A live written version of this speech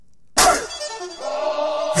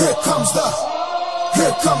Here comes the,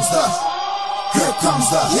 here comes the, here comes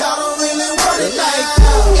the. Y'all don't really want it like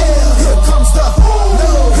that. Yeah. Here comes the, no.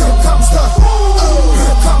 Here comes the,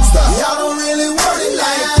 here comes the. Y'all don't really want it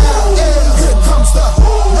like that. Yeah. Here comes the,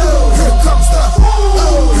 no. Here comes the,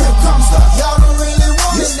 here comes the. Y'all don't really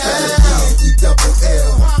want it now.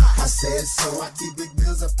 E-double-L. I said so. I keep big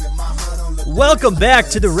bills up in my heart. Welcome back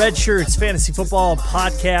to the Red Shirts Fantasy Football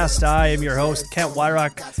Podcast. I am your host, Kent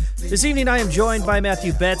Wyrock. This evening I am joined by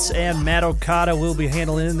Matthew Betts and Matt Okada. We'll be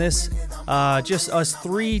handling this. Just us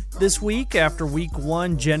three this week after week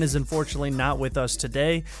one. Jen is unfortunately not with us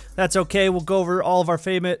today. That's okay. We'll go over all of our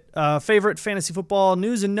favorite fantasy football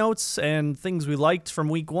news and notes and things we liked from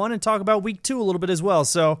week one and talk about week two a little bit as well.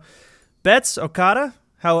 So, Betts, Okada,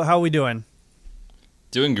 how are we doing?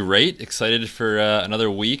 Doing great. Excited for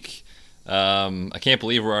another week. I can't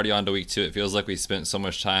believe we're already on to week two. It feels like we spent so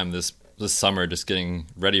much time this summer just getting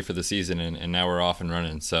ready for the season, and now we're off and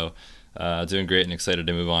running. So doing great and excited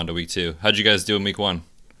to move on to week two. How'd you guys do in week one?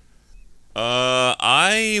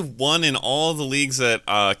 I won in all the leagues that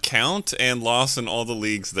count and lost in all the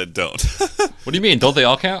leagues that don't. What do you mean? Don't they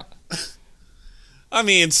all count? I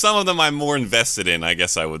mean, some of them I'm more invested in, I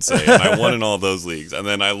guess I would say. And I won in all those leagues. And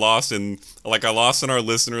then I lost in our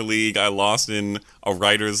listener league. I lost in a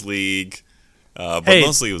writers league. But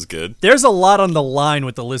mostly it was good. There's a lot on the line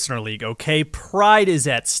with the listener league, okay? Pride is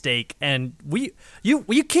at stake, and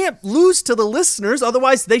you can't lose to the listeners,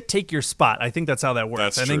 otherwise they take your spot. I think that's how that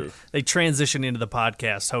works. That's I true. think they transition into the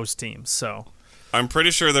podcast host team. So I'm pretty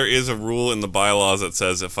sure there is a rule in the bylaws that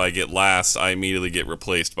says if I get last, I immediately get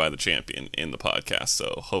replaced by the champion in the podcast.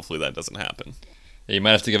 So hopefully that doesn't happen. Yeah, you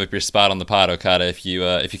might have to give up your spot on the pod, Okada, if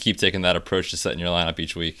you keep taking that approach to setting your lineup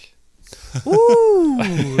each week.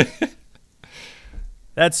 Ooh.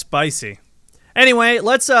 That's spicy. Anyway,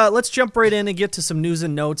 let's jump right in and get to some news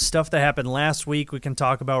and notes, stuff that happened last week we can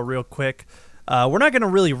talk about real quick. We're not going to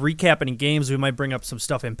really recap any games. We might bring up some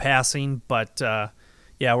stuff in passing, but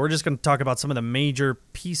yeah, we're just going to talk about some of the major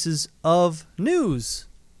pieces of news.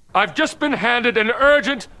 I've just been handed an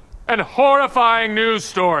urgent and horrifying news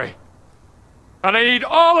story. And I need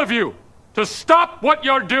all of you to stop what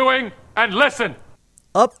you're doing and listen.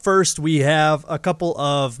 Up first, we have a couple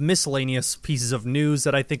of miscellaneous pieces of news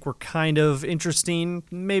that I think were kind of interesting.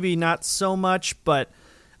 Maybe not so much, but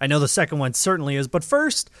I know the second one certainly is. But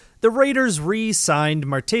first, the Raiders re-signed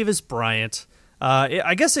Martavis Bryant.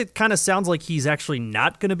 I guess it kind of sounds like he's actually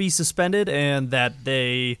not going to be suspended and that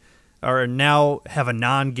they are now have a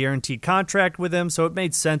non-guaranteed contract with him, so it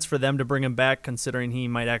made sense for them to bring him back considering he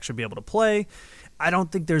might actually be able to play. I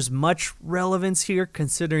don't think there's much relevance here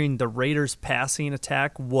considering the Raiders' passing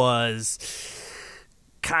attack was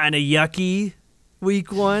kind of yucky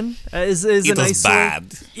week one. It was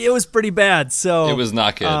bad. It was pretty bad. So It was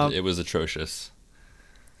not good. It was atrocious.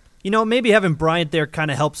 Maybe having Bryant there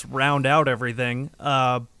kind of helps round out everything,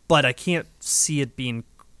 but I can't see it being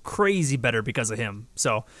crazy better because of him.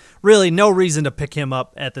 So really no reason to pick him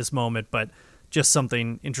up at this moment, but just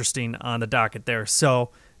something interesting on the docket there.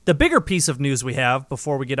 So the bigger piece of news we have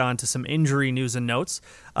before we get on to some injury news and notes,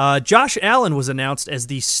 Josh Allen was announced as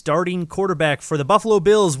the starting quarterback for the Buffalo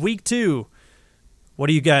Bills week 2. What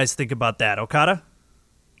do you guys think about that, Okada?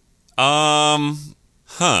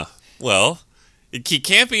 Well, he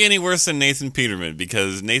can't be any worse than Nathan Peterman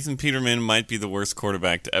because Nathan Peterman might be the worst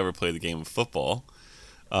quarterback to ever play the game of football.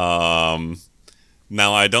 Now,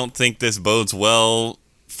 I don't think this bodes well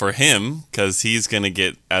for him because he's going to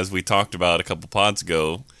get, as we talked about a couple pods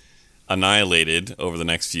ago, annihilated over the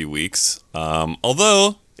next few weeks.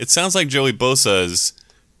 Although, it sounds like Joey Bosa is,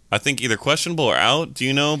 I think, either questionable or out. Do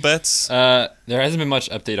you know, Betts? There hasn't been much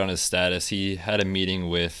update on his status. He had a meeting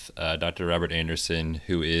with Dr. Robert Anderson,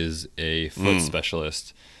 who is a foot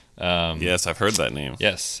specialist. Yes, I've heard that name.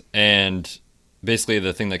 Yes, and basically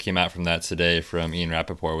the thing that came out from that today from Ian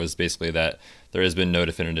Rappaport was basically that there has been no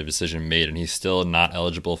definitive decision made, and he's still not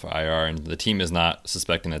eligible for IR, and the team is not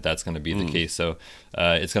suspecting that that's going to be the case. So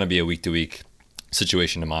it's going to be a week-to-week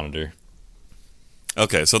situation to monitor.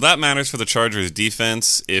 Okay, so that matters for the Chargers'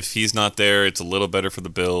 defense. If he's not there, it's a little better for the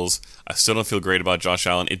Bills. I still don't feel great about Josh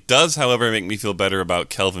Allen. It does, however, make me feel better about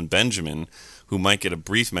Kelvin Benjamin, who might get a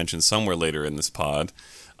brief mention somewhere later in this pod.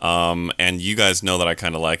 And you guys know that I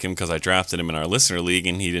kind of like him because I drafted him in our listener league,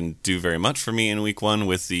 and he didn't do very much for me in week 1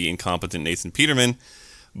 with the incompetent Nathan Peterman.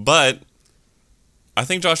 But I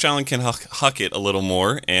think Josh Allen can huck it a little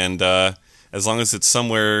more, and as long as it's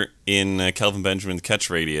somewhere in Kelvin Benjamin's catch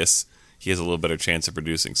radius, he has a little better chance of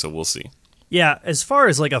producing, so we'll see. Yeah, as far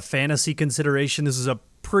as like a fantasy consideration, this is a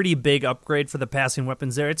pretty big upgrade for the passing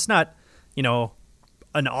weapons there. It's not,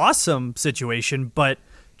 an awesome situation, but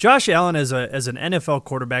Josh Allen as an NFL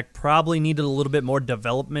quarterback probably needed a little bit more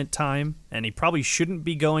development time, and he probably shouldn't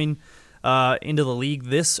be going into the league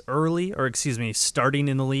this early, or starting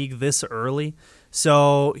in the league this early.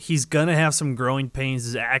 So he's going to have some growing pains.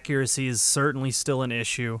 His accuracy is certainly still an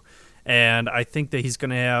issue. And I think that he's going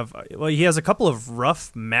to have – he has a couple of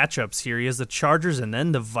rough matchups here. He has the Chargers and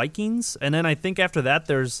then the Vikings. And then I think after that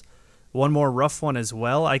there's one more rough one as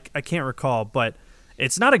well. I can't recall. But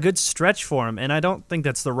it's not a good stretch for him, and I don't think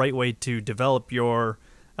that's the right way to develop your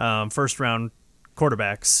first-round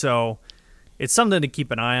quarterbacks. So it's something to keep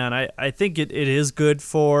an eye on. I think it is good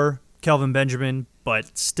for Kelvin Benjamin,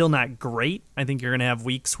 but still not great. I think you're going to have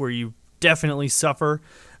weeks where you definitely suffer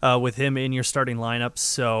with him in your starting lineup.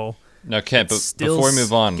 So – now, Kent, but before we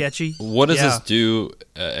move on, sketchy. What does this do,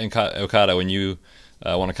 and Okada, when you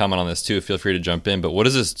want to comment on this too, feel free to jump in, but what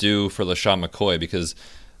does this do for LeSean McCoy? Because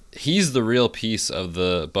he's the real piece of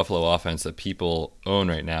the Buffalo offense that people own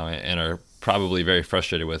right now and are probably very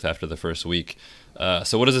frustrated with after the first week.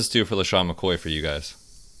 So what does this do for LeSean McCoy for you guys?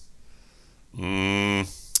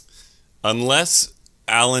 Unless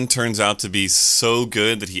Allen turns out to be so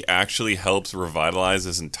good that he actually helps revitalize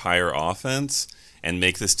his entire offense and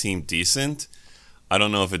make this team decent, I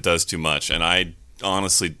don't know if it does too much. And I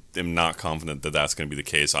honestly am not confident that that's going to be the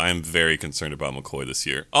case. I am very concerned about McCoy this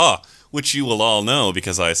year. Which you will all know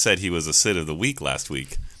because I said he was a sit of the week last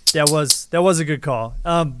week. That was a good call.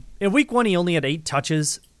 In week 1, he only had 8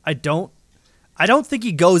 touches. I don't think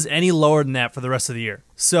he goes any lower than that for the rest of the year.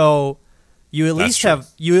 So you at least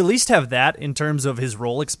have that in terms of his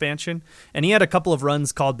role expansion. And he had a couple of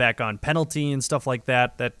runs called back on penalty and stuff like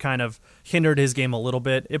that kind of hindered his game a little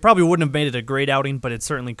bit. It probably wouldn't have made it a great outing, but it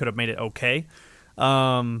certainly could have made it okay.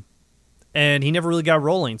 And he never really got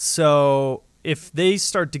rolling. So if they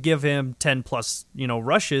start to give him 10 plus,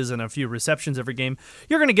 rushes and a few receptions every game,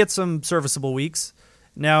 you're going to get some serviceable weeks.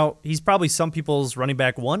 Now, he's probably some people's running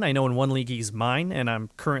back 1. I know in one league he's mine, and I'm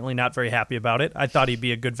currently not very happy about it. I thought he'd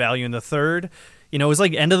be a good value in the third. It was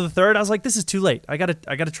like end of the third. I was like, this is too late. I gotta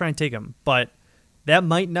try and take him. But that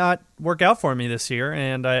might not work out for me this year,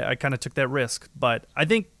 and I kind of took that risk. But I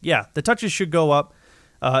think, the touches should go up,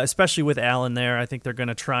 especially with Allen there. I think they're going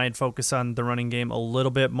to try and focus on the running game a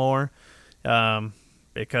little bit more.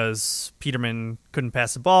 Because Peterman couldn't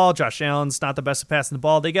pass the ball. Josh Allen's not the best at passing the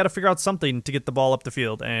ball. They got to figure out something to get the ball up the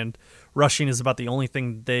field, and rushing is about the only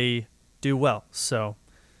thing they do well. So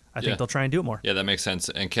I think they'll try and do it more. Yeah, that makes sense.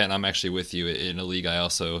 And Ken, I'm actually with you. In a league, I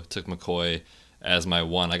also took McCoy as my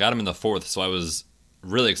 1. I got him in the 4th, so I was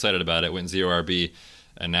really excited about it. Went 0 RB,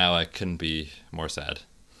 and now I couldn't be more sad.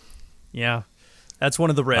 Yeah, that's one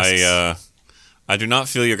of the risks. I do not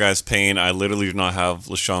feel your guys' pain. I literally do not have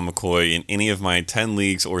LeSean McCoy in any of my 10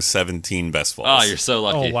 leagues or 17 best balls. Oh, you're so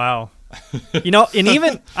lucky. Oh, wow. And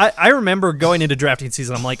even I remember going into drafting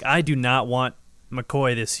season, I'm like, I do not want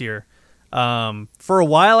McCoy this year. For a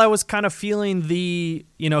while, I was kind of feeling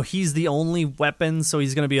he's the only weapon, so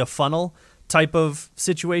he's going to be a funnel type of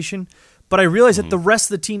situation. But I realized that the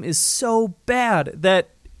rest of the team is so bad that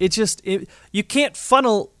you can't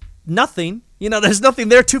funnel nothing. There's nothing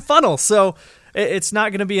there to funnel. So it's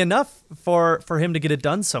not going to be enough for him to get it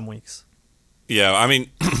done some weeks. Yeah, I mean,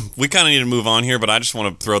 we kind of need to move on here, but I just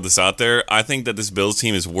want to throw this out there. I think that this Bills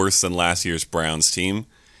team is worse than last year's Browns team,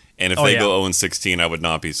 and if they go 0-16, I would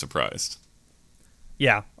not be surprised.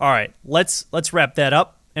 Yeah, all right. Let's wrap that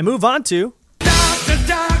up and move on to...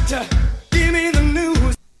 Doctor, give me the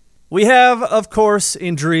news. We have, of course,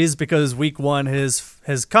 injuries because week 1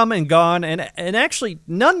 has come and gone, and actually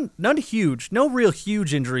none huge, no real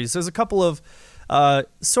huge injuries. There's a couple of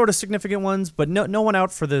sort of significant ones, but no one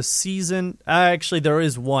out for the season. Actually, there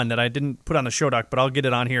is one that I didn't put on the show doc, but I'll get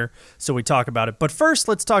it on here so we talk about it. But first,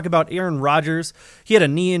 let's talk about Aaron Rodgers. He had a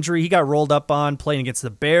knee injury. He got rolled up on playing against the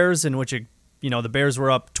Bears, in which the Bears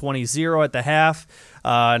were up 20-0 at the half.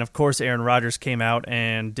 And, of course, Aaron Rodgers came out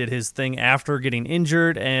and did his thing after getting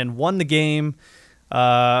injured and won the game.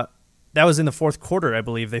 That was in the fourth quarter, I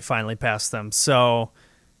believe. They finally passed them. So,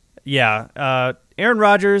 Aaron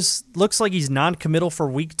Rodgers looks like he's non-committal for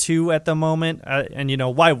week 2 at the moment.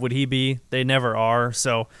 And, why would he be? They never are.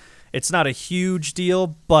 So it's not a huge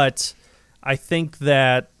deal. But I think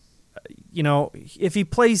that, if he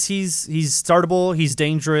plays, he's startable. He's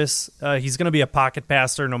dangerous. He's going to be a pocket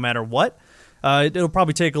passer no matter what. It'll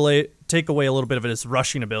probably take away a little bit of his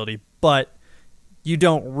rushing ability, but you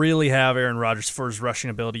don't really have Aaron Rodgers for his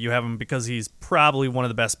rushing ability. You have him because he's probably one of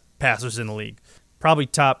the best passers in the league. Probably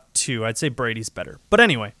top 2. I'd say Brady's better. But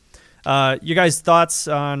anyway, you guys' thoughts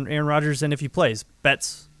on Aaron Rodgers and if he plays?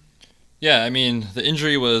 Bets? Yeah, I mean, the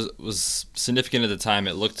injury was significant at the time.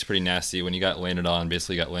 It looked pretty nasty when he got landed on.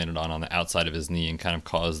 Basically, got landed on the outside of his knee and kind of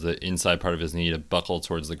caused the inside part of his knee to buckle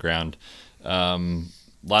towards the ground. A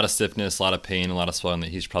lot of stiffness, a lot of pain, a lot of swelling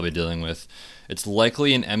that he's probably dealing with. It's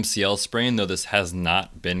likely an MCL sprain, though this has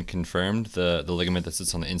not been confirmed. The ligament that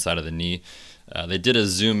sits on the inside of the knee. They did a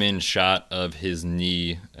zoom-in shot of his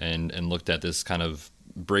knee and looked at this kind of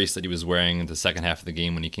brace that he was wearing in the second half of the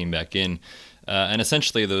game when he came back in. And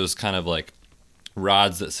essentially those kind of like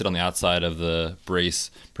rods that sit on the outside of the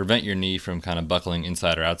brace prevent your knee from kind of buckling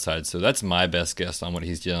inside or outside. So that's my best guess on what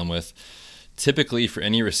he's dealing with. Typically for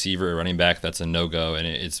any receiver or running back, that's a no-go, and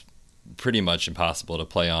it's pretty much impossible to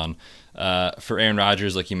play on. For Aaron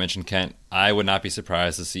Rodgers, like you mentioned, Kent, I would not be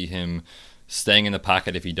surprised to see him staying in the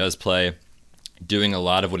pocket if he does play, doing a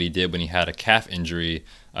lot of what he did when he had a calf injury.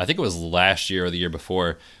 I think it was last year or the year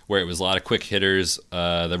before, where it was a lot of quick hitters.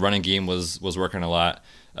 The running game was working a lot.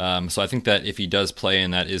 So I think that if he does play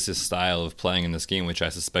and that is his style of playing in this game, which I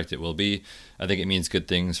suspect it will be, I think it means good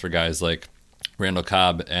things for guys like Randall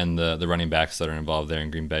Cobb and the running backs that are involved there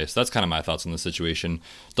in Green Bay. So that's kind of my thoughts on the situation.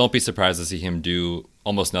 Don't be surprised to see him do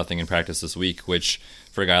almost nothing in practice this week, which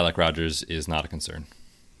for a guy like Rodgers is not a concern.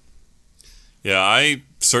 Yeah, I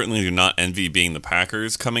certainly do not envy being the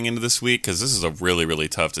Packers coming into this week because this is a really, really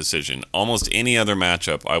tough decision. Almost any other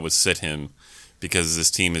matchup, I would sit him because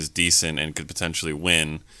this team is decent and could potentially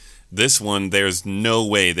win. This one, there's no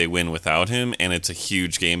way they win without him, and it's a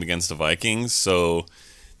huge game against the Vikings, so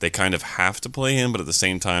they kind of have to play him, but at the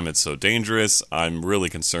same time, it's so dangerous. I'm really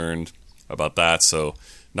concerned about that, so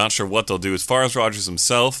not sure what they'll do. As far as Rodgers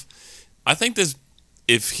himself, I think this,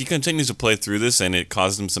 if he continues to play through this and it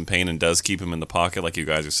causes him some pain and does keep him in the pocket, like you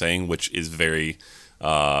guys are saying, which is very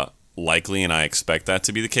likely, and I expect that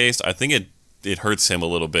to be the case, I think it hurts him a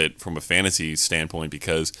little bit from a fantasy standpoint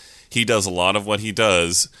because he does a lot of what he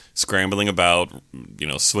does, scrambling about,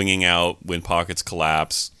 swinging out when pockets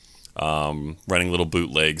collapse, running little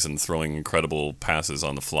bootlegs and throwing incredible passes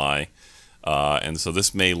on the fly. And so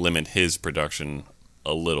this may limit his production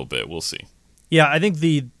a little bit. We'll see. Yeah, I think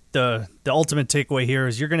the ultimate takeaway here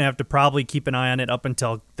is you're going to have to probably keep an eye on it up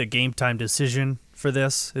until the game time decision for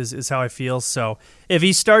this is how I feel. So if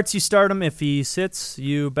he starts, you start him. If he sits,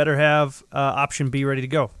 you better have option B ready to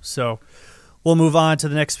go. So we'll move on to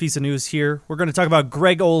the next piece of news here. We're going to talk about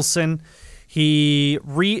Greg Olsen. He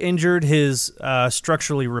re-injured his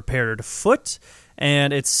structurally repaired foot,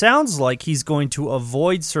 and it sounds like he's going to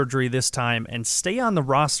avoid surgery this time and stay on the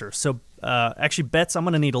roster. So actually, Betts, I'm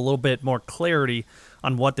going to need a little bit more clarity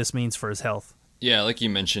on what this means for his health. Yeah, like you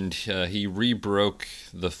mentioned, he re-broke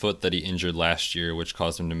the foot that he injured last year, which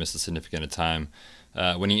caused him to miss a significant amount of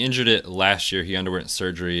time. When he injured it last year, he underwent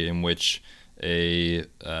surgery in which a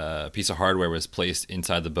piece of hardware was placed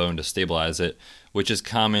inside the bone to stabilize it, which is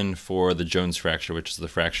common for the Jones fracture, which is the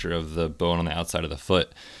fracture of the bone on the outside of the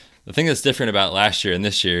foot. The thing that's different about last year and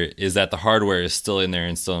this year is that the hardware is still in there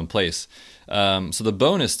and still in place. So the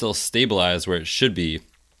bone is still stabilized where it should be,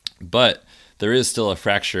 but there is still a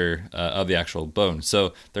fracture of the actual bone.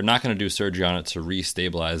 So they're not going to do surgery on it to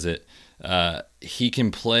re-stabilize it. He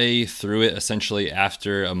can play through it essentially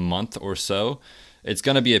after a month or so. It's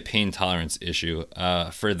going to be a pain tolerance issue.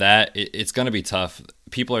 For that, it's going to be tough.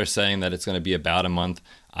 People are saying that it's going to be about a month.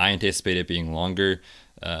 I anticipate it being longer.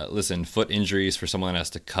 Listen, foot injuries for someone that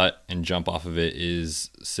has to cut and jump off of it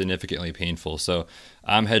is significantly painful. So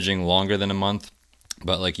I'm hedging longer than a month.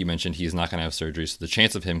 But like you mentioned, he's not going to have surgery. So the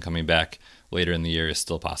chance of him coming back later in the year is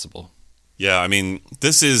still possible. Yeah, I mean,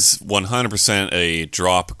 this is 100% a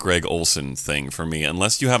drop Greg Olsen thing for me.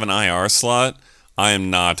 Unless you have an IR slot, I am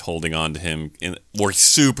not holding on to him or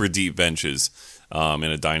super deep benches in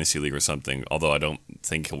a dynasty league or something, although I don't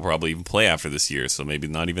think he'll probably even play after this year, so maybe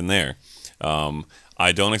not even there.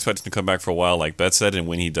 I don't expect him to come back for a while, like Bet said, and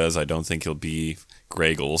when he does, I don't think he'll be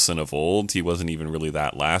Greg Olsen of old. He wasn't even really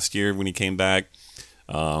that last year when he came back.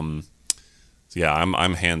 So yeah,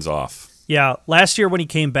 I'm hands off. Yeah, last year when he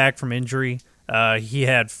came back from injury, he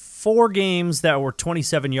had 4 games that were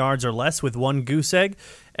 27 yards or less with 1 goose egg,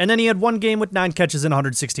 and then he had 1 game with 9 catches and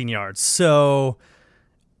 116 yards. So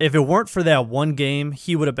if it weren't for that 1 game,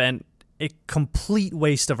 he would have been a complete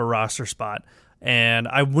waste of a roster spot. And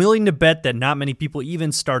I'm willing to bet that not many people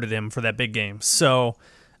even started him for that big game. So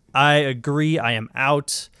I agree. I am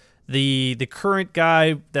out. The current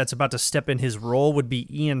guy that's about to step in his role would be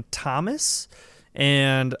Ian Thomas.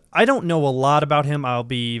 And I don't know a lot about him. I'll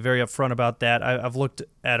be very upfront about that. I've looked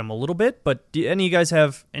at him a little bit, but do any of you guys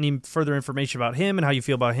have any further information about him and how you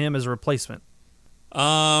feel about him as a replacement?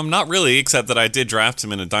 Not really, except that I did draft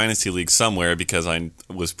him in a dynasty league somewhere because I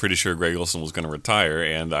was pretty sure Greg Olsen was going to retire,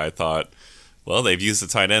 and I thought Well, they've used the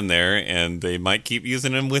tight end there, and they might keep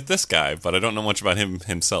using him with this guy, but I don't know much about him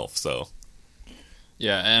himself, so.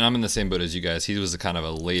 Yeah, and I'm in the same boat as you guys. He was a kind of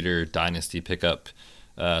a later dynasty pickup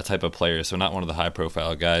type of player, so not one of the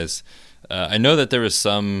high-profile guys. I know that there was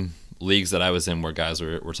some leagues that I was in where guys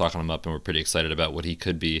were talking him up and were pretty excited about what he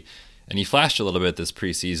could be. And he flashed a little bit this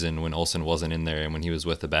preseason when Olsen wasn't in there and when he was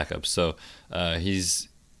with the backup. So he's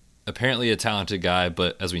apparently a talented guy,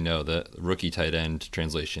 but as we know, the rookie tight end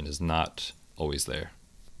translation is not always there.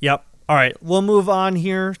 Yep. All right, we'll move on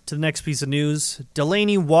here to the next piece of news.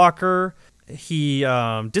 Delaney Walker, he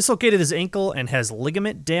dislocated his ankle and has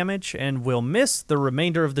ligament damage and will miss the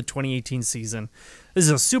remainder of the 2018 season. This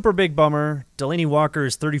is a super big bummer. Delaney Walker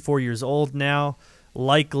is 34 years old now.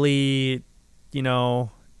 Likely,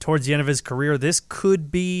 towards the end of his career, this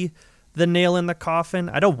could be the nail in the coffin.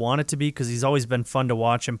 I don't want it to be because he's always been fun to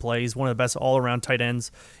watch and play. He's one of the best all-around tight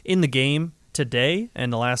ends in the game today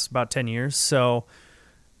and the last about 10 years. So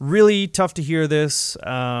really tough to hear this.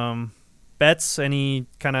 Betts, any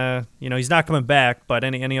kind of, he's not coming back, but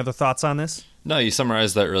any other thoughts on this? No, you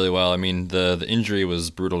summarized that really well. I mean, the injury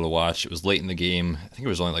was brutal to watch. It was late in the game. I think it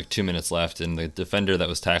was only like 2 minutes left, and the defender that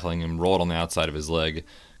was tackling him rolled on the outside of his leg,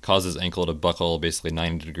 caused his ankle to buckle basically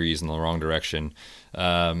 90 degrees in the wrong direction.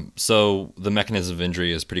 So the mechanism of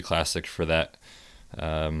injury is pretty classic for that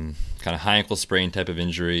kind of high ankle sprain type of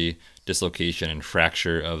injury, dislocation and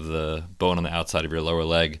fracture of the bone on the outside of your lower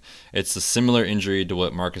leg. It's a similar injury to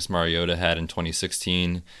what Marcus Mariota had in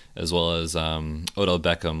 2016, as well as Odell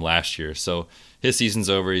Beckham last year. So his season's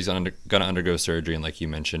over. He's going to undergo surgery, and like you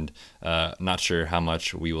mentioned, not sure how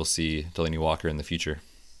much we will see Delaney Walker in the future.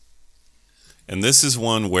 And this is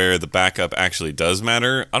one where the backup actually does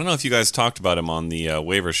matter. I don't know if you guys talked about him on the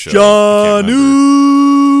waiver show.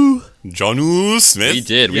 Jonnu Smith. We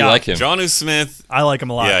did. We like him. Jonnu Smith. I like him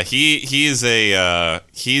a lot. Yeah, he's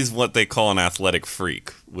what they call an athletic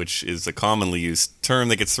freak, which is a commonly used term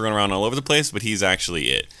that gets thrown around all over the place, but he's actually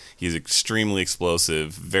it. He's extremely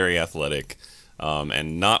explosive, very athletic,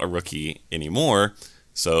 and not a rookie anymore.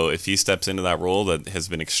 So if he steps into that role that has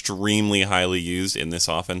been extremely highly used in this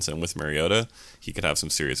offense and with Mariota, he could have some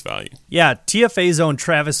serious value. Yeah, TFA's own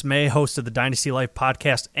Travis May, host of the Dynasty Life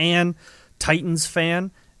podcast and Titans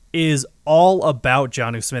fan, is all about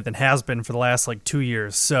Jonnu Smith and has been for the last 2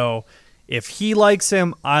 years. So if he likes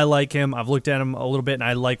him, I like him. I've looked at him a little bit and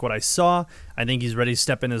I like what I saw. I think he's ready to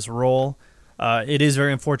step in his role. It is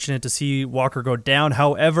very unfortunate to see Walker go down.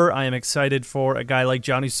 However, I am excited for a guy like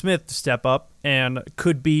Jonnu Smith to step up and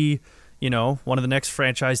could be, one of the next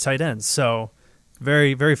franchise tight ends. So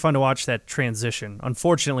very, very fun to watch that transition,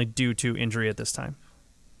 unfortunately due to injury at this time.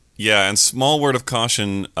 Yeah, and small word of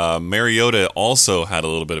caution, Mariota also had a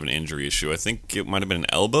little bit of an injury issue. I think it might have been an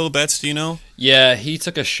elbow, Betts, do you know? Yeah, he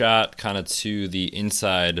took a shot kind of to the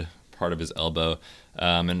inside part of his elbow.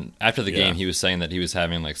 And after the game, he was saying that he was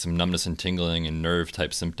having some numbness and tingling and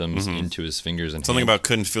nerve-type symptoms into his fingers and Something hands. about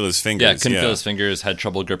couldn't feel his fingers. Yeah, couldn't feel his fingers, had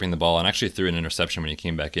trouble gripping the ball, and actually threw an interception when he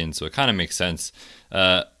came back in, so it kind of makes sense.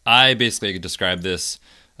 I basically describe this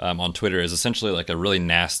on Twitter as essentially like a really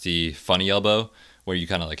nasty, funny elbow, where you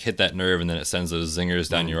kind of hit that nerve and then it sends those zingers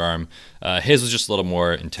down your arm. His was just a little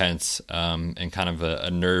more intense and kind of a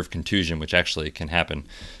nerve contusion, which actually can happen.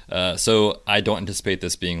 So I don't anticipate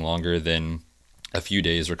this being longer than a few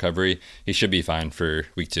days recovery. He should be fine for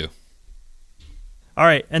week 2. All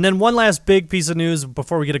right, and then one last big piece of news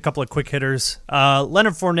before we get a couple of quick hitters.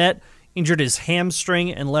 Leonard Fournette injured his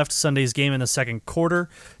hamstring and left Sunday's game in the second quarter.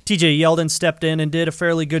 TJ Yeldon stepped in and did a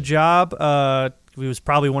fairly good job. He was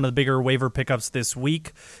probably one of the bigger waiver pickups this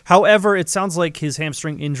week. However, it sounds like his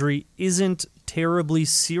hamstring injury isn't terribly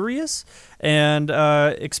serious and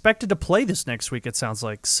expected to play this next week, it sounds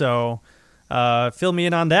like. So fill me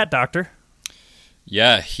in on that, Doctor.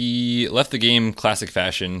 Yeah, he left the game classic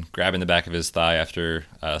fashion, grabbing the back of his thigh after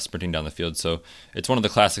sprinting down the field. So it's one of the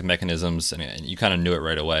classic mechanisms, and you kind of knew it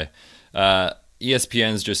right away.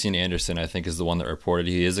 ESPN's Josina Anderson, I think, is the one that reported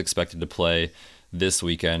he is expected to play this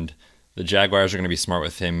weekend. The Jaguars are going to be smart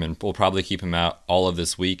with him and will probably keep him out all of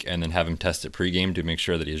this week and then have him test it pregame to make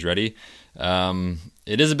sure that he's ready.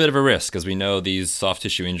 It is a bit of a risk, because we know these soft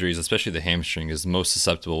tissue injuries, especially the hamstring, is most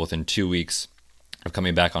susceptible within 2 weeks of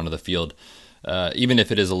coming back onto the field. Even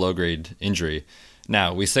if it is a low-grade injury.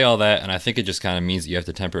 Now, we say all that, and I think it just kind of means that you have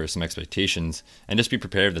to temper some expectations and just be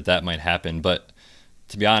prepared that might happen. But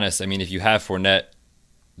to be honest, I mean, if you have Fournette,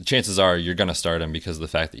 the chances are you're going to start him because of the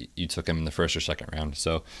fact that you took him in the first or second round.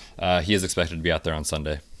 So he is expected to be out there on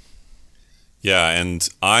Sunday. Yeah, and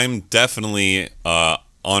I'm definitely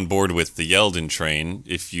on board with the Yeldon train.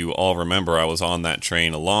 If you all remember, I was on that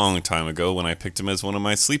train a long time ago when I picked him as one of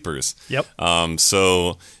my sleepers. Yep.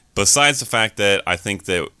 So besides the fact that I think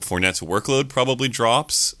that Fournette's workload probably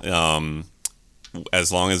drops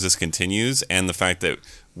as long as this continues, and the fact that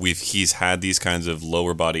he's had these kinds of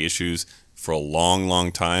lower body issues for a long,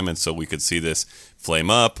 long time, and so we could see this flame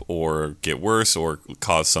up or get worse or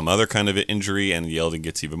cause some other kind of injury, and Yeldon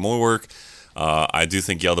gets even more work. I do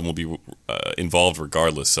think Yeldon will be involved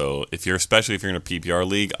regardless. So especially if you're in a PPR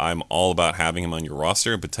league, I'm all about having him on your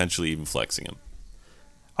roster and potentially even flexing him.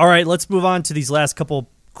 All right, let's move on to these last couple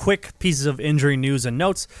quick pieces of injury news and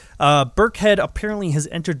notes. Burkhead apparently has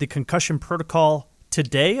entered the concussion protocol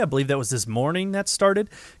today. I believe that was this morning that started.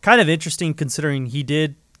 Kind of interesting considering he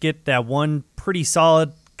did get that one pretty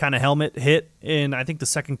solid kind of helmet hit in, I think, the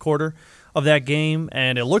second quarter of that game,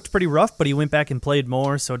 and it looked pretty rough, but he went back and played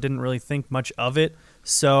more, so didn't really think much of it.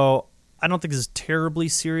 So I don't think this is terribly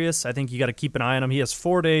serious. I think you got to keep an eye on him. He has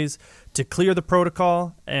 4 days to clear the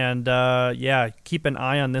protocol, and keep an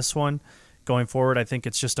eye on this one going forward. I think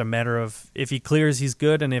it's just a matter of if he clears, he's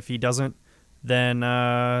good, and if he doesn't, then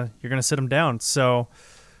you're going to sit him down. So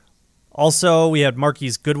also we had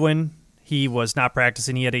Marquise Goodwin. He was not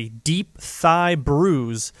practicing. He had a deep thigh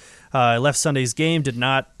bruise. Left Sunday's game, did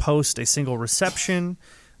not post a single reception.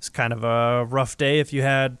 It's kind of a rough day if you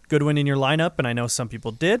had Goodwin in your lineup, and I know some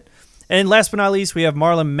people did. And last but not least, we have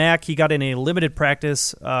Marlon Mack. He got in a limited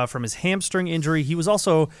practice from his hamstring injury. He was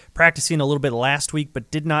also practicing a little bit last week,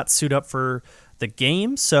 but did not suit up for the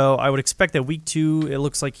game. So I would expect that week 2, it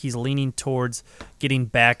looks like he's leaning towards getting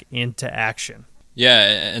back into action.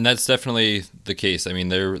 Yeah, and that's definitely the case. I mean,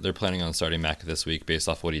 they're planning on starting Mack this week based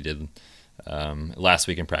off what he did last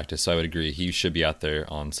week in practice. So I would agree he should be out there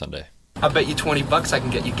on Sunday. I'll bet you $20 I can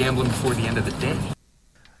get you gambling before the end of the day.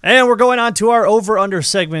 And we're going on to our over-under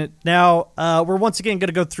segment. Now, we're once again going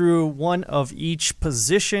to go through one of each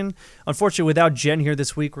position. Unfortunately, without Jen here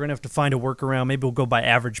this week, we're going to have to find a workaround. Maybe we'll go by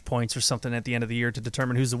average points or something at the end of the year to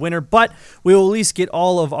determine who's the winner. But we will at least get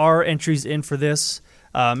all of our entries in for this.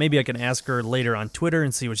 Maybe I can ask her later on Twitter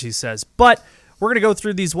and see what she says. But we're going to go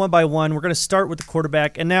through these one by one. We're going to start with the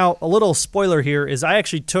quarterback. And now, a little spoiler here is I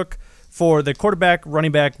actually took, for the quarterback,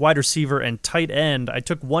 running back, wide receiver, and tight end, I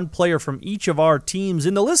took one player from each of our teams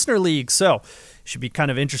in the Listener League. So it should be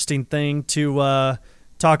kind of interesting thing to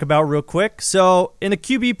talk about real quick. So in the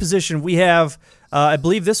QB position, we have, I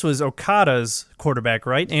believe this was Okada's quarterback,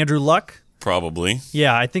 right? Andrew Luck. Probably.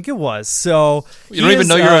 Yeah, I think it was. So you don't even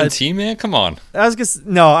know your own team, man? Come on. I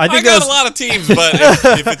got a lot of teams, but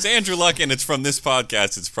if it's Andrew Luck and it's from this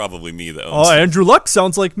podcast, it's probably me that owns it. Andrew Luck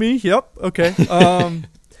sounds like me. Yep. Okay.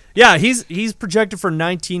 Yeah, he's projected for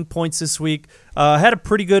 19 points this week. Had a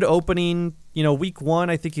pretty good opening. Week 1,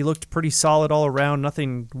 I think he looked pretty solid all around.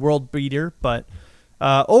 Nothing world beater, but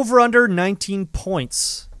over under 19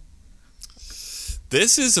 points.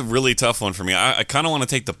 This is a really tough one for me. I kind of want to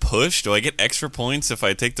take the push. Do I get extra points if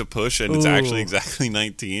I take the push and it's actually exactly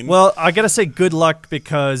 19? Well, I got to say good luck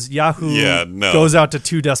because Yahoo goes out to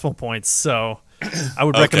 2 decimal points, so I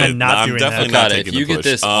would recommend not doing that. Not if you get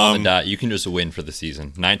this on the dot, you can just win for the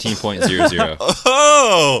season. 19.00.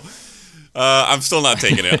 Oh! I'm still not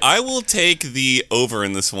taking it. I will take the over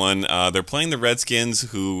in this one. They're playing the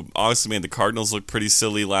Redskins, who obviously made the Cardinals look pretty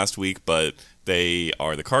silly last week, but they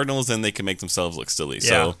are the Cardinals, and they can make themselves look silly. Yeah.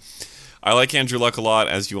 So I like Andrew Luck a lot,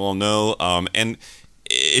 as you all know. And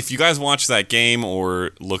if you guys watched that game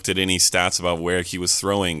or looked at any stats about where he was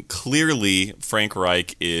throwing, clearly Frank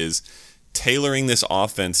Reich is tailoring this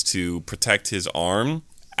offense to protect his arm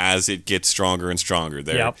as it gets stronger and stronger.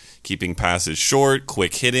 They're keeping passes short,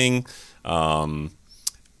 quick hitting, kind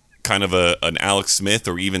of an Alex Smith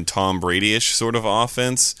or even Tom Brady-ish sort of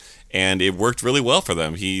offense. And it worked really well for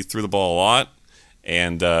them. He threw the ball a lot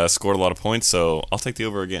and scored a lot of points, so I'll take the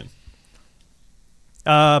over again.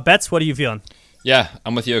 Betts, what are you feeling? Yeah,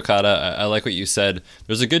 I'm with you, Okada. I like what you said.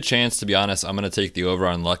 There's a good chance, to be honest, I'm going to take the over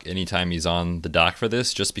on Luck anytime he's on the dock for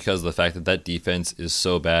this, just because of the fact that defense is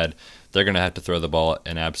so bad. They're going to have to throw the ball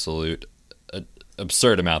an absolute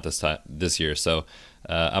absurd amount this year. So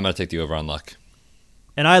I'm going to take the over on Luck.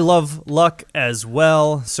 And I love Luck as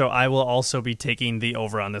well, so I will also be taking the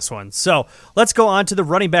over on this one. So let's go on to the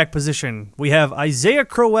running back position. We have Isaiah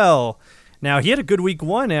Crowell. Now, he had a good week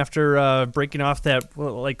 1 after breaking off that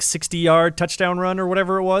 60-yard touchdown run or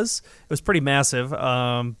whatever it was. It was pretty massive.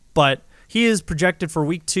 But he is projected for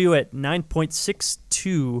week 2 at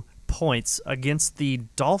 9.62 points against the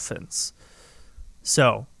Dolphins.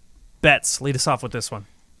 So, Betts, lead us off with this one.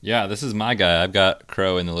 Yeah, this is my guy. I've got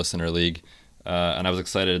Crow in the Listener League. And I was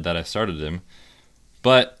excited that I started him.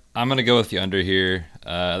 But I'm going to go with the under here.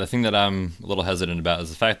 The thing that I'm a little hesitant about is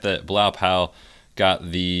the fact that Bilal Powell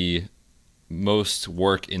got the most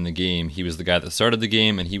work in the game. He was the guy that started the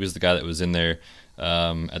game, and he was the guy that was in there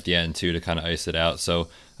at the end too to kind of ice it out. So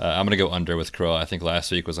I'm going to go under with Crow. I think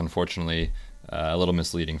last week was unfortunately a little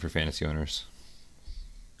misleading for fantasy owners.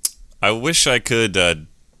 I wish I could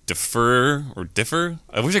differ.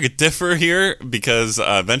 I wish I could differ here because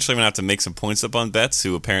eventually I'm going to have to make some points up on Betts,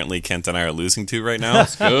 who apparently Kent and I are losing to right now.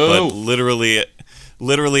 Let's go. But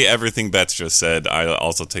literally everything Betts just said, I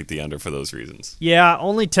also take the under for those reasons. Yeah,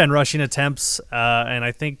 only 10 rushing attempts, and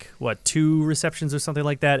I think, 2 receptions or something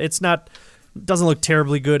like that. Doesn't look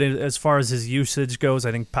terribly good as far as his usage goes.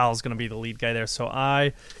 I think Powell's going to be the lead guy there, so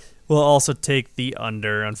I will also take the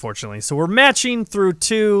under, unfortunately. So we're matching through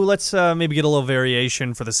 2. Let's maybe get a little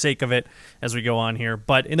variation for the sake of it as we go on here.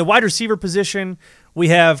 But in the wide receiver position, we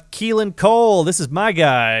have Keelan Cole. This is my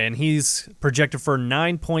guy, and he's projected for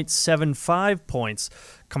 9.75 points,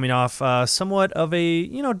 coming off somewhat of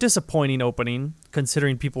a disappointing opening,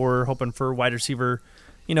 considering people were hoping for wide receiver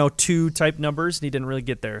 2 type numbers, and he didn't really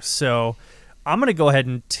get there. So I'm going to go ahead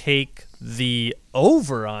and take the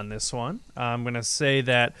over on this one. I'm going to say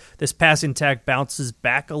that this passing attack bounces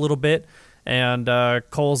back a little bit, and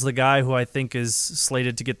Cole's the guy who I think is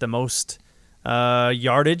slated to get the most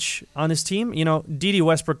yardage on his team. D.D.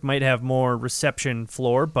 Westbrook might have more reception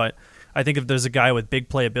floor, but I think if there's a guy with big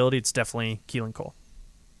playability, it's definitely Keelan Cole.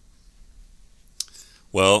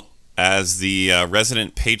 Well, as the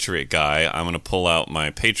resident Patriot guy, I'm going to pull out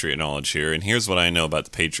my Patriot knowledge here, and here's what I know about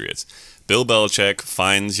the Patriots. Bill Belichick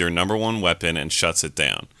finds your number one weapon and shuts it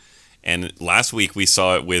down. And last week we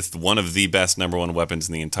saw it with one of the best number one weapons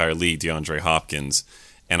in the entire league, DeAndre Hopkins.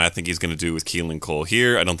 And I think he's going to do it with Keelan Cole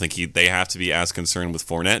here. I don't think they have to be as concerned with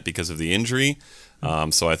Fournette because of the injury.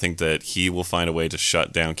 So I think that he will find a way to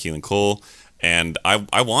shut down Keelan Cole. And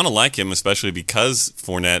I want to like him, especially because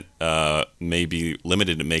Fournette may be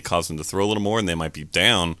limited. It may cause him to throw a little more, and they might be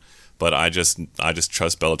down. But I just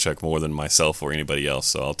trust Belichick more than myself or anybody else,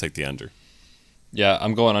 so I'll take the under. Yeah,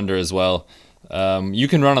 I'm going under as well. You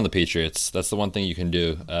can run on the Patriots. That's the one thing you can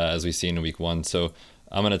do, as we've seen in Week 1. So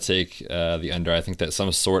I'm going to take the under. I think that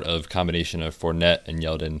some sort of combination of Fournette and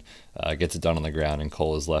Yeldon gets it done on the ground, and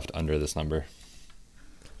Cole is left under this number.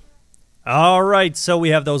 All right, so we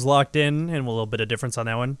have those locked in, and a little bit of difference on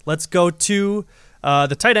that one. Let's go to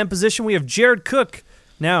the tight end position. We have Jared Cook.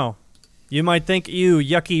 Now, you might think,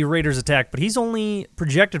 yucky Raiders attack, but he's only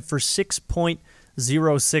projected for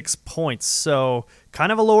 6.06 points. So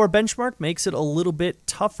kind of a lower benchmark makes it a little bit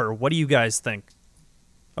tougher. What do you guys think?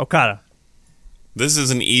 Okada. This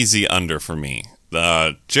is an easy under for me.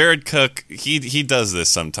 Jared Cook, he does this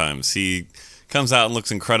sometimes. He comes out and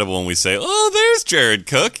looks incredible, and we say, oh, there's Jared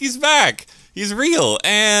Cook. He's back. He's real.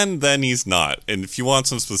 And then he's not. And if you want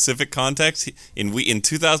some specific context, in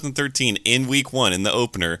 2013, in Week 1, in the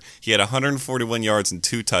opener, he had 141 yards and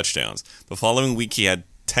 2 touchdowns. The following week, he had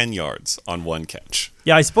 10 yards on 1 catch.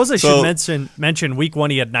 Yeah, I suppose I should mention Week 1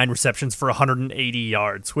 he had 9 receptions for 180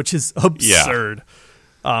 yards, which is absurd.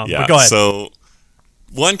 But go ahead. So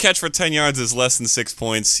 1 catch for 10 yards is less than 6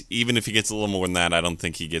 points. Even if he gets a little more than that, I don't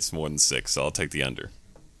think he gets more than 6, so I'll take the under.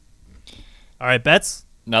 All right, Betts?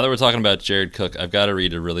 Now that we're talking about Jared Cook, I've got to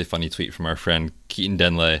read a really funny tweet from our friend Keaton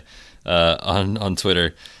Denley on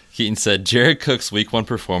Twitter. Keaton said, Jared Cook's Week 1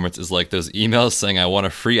 performance is like those emails saying I want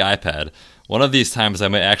a free iPad. One of these times I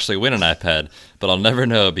might actually win an iPad, but I'll never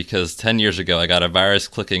know because 10 years ago I got a virus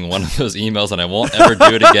clicking one of those emails and I won't ever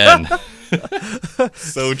do it again.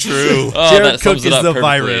 So true. Oh, Jared that sums Cook it is up the perfectly.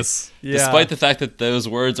 virus. Yeah. Despite the fact that those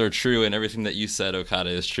words are true and everything that you said, Okada,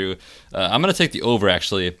 is true, I'm going to take the over,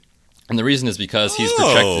 actually. And the reason is because he's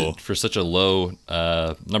projected for such a low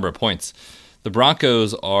number of points. The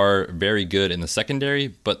Broncos are very good in the secondary,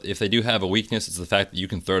 but if they do have a weakness, it's the fact that you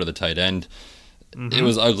can throw to the tight end. Mm-hmm. It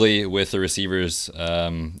was ugly with the receivers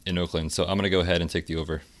in Oakland, so I'm going to go ahead and take the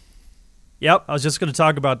over. Yep, I was just going to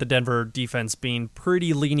talk about the Denver defense being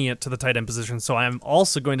pretty lenient to the tight end position, so I'm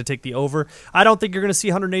also going to take the over. I don't think you're going to see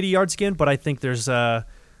 180 yards again, but I think there's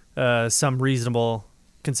some reasonable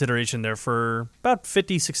consideration there for about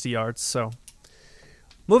 50, 60 yards. So,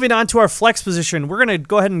 moving on to our flex position, we're going to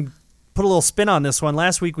go ahead and put a little spin on this one.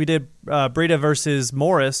 Last week we did Breida versus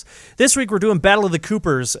Morris. This week we're doing Battle of the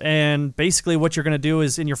Coopers, and basically what you're going to do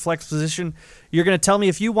is in your flex position, you're going to tell me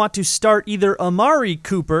if you want to start either Amari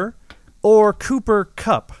Cooper or Cooper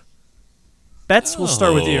Kupp. Betts, we'll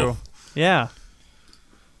start with you. Yeah.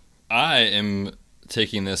 I am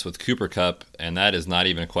taking this with Cooper Kupp, and that is not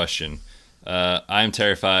even a question. I'm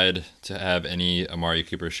terrified to have any Amari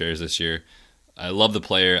Cooper shares this year. I love the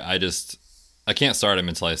player. I can't start him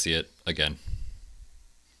until I see it again.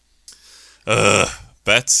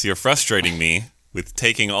 Betts, you're frustrating me with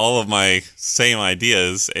taking all of my same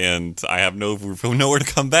ideas, and I have nowhere to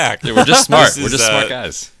come back. Yeah, we're just smart. We're just smart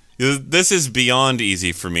guys. This is beyond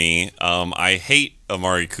easy for me. I hate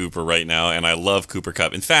Amari Cooper right now, and I love Cooper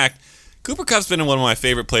Kupp. In fact, Cooper Kupp's been one of my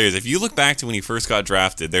favorite players. If you look back to when he first got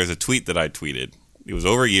drafted, there's a tweet that I tweeted. It was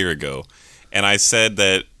over a year ago, and I said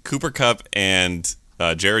that Cooper Kupp and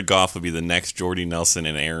Jared Goff would be the next Jordy Nelson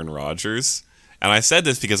and Aaron Rodgers. And I said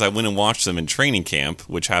this because I went and watched them in training camp,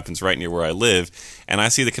 which happens right near where I live, and I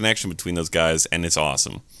see the connection between those guys, and it's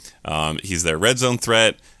awesome. He's their red zone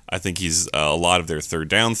threat. I think he's a lot of their third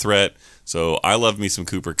down threat. So I love me some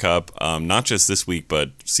Cooper Kupp, not just this week,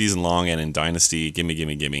 but season long and in Dynasty.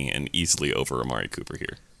 Gimme, and easily over Amari Cooper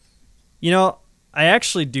here. You know, I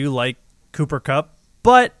actually do like Cooper Kupp,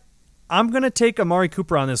 but I'm going to take Amari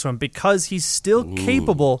Cooper on this one because he's still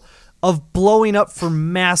capable of blowing up for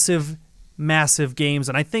massive games.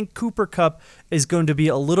 And I think Cooper Kupp is going to be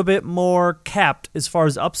a little bit more capped as far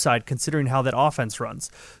as upside, considering how that offense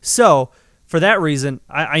runs. So for that reason,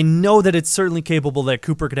 I know that it's certainly capable that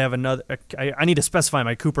Cooper could have another. I need to specify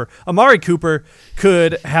my Cooper. Amari Cooper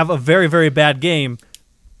could have a very, very bad game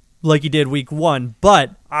like he did week 1,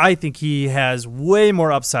 but I think he has way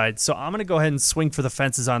more upside. So I'm going to go ahead and swing for the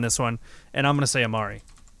fences on this one, and I'm going to say Amari.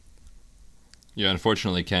 Yeah,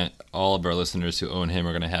 unfortunately, Kent, all of our listeners who own him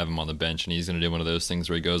are going to have him on the bench, and he's going to do one of those things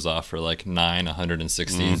where he goes off for like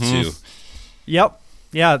 160 too. Yep.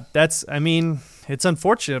 Yeah, it's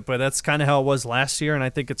unfortunate, but that's kind of how it was last year, and I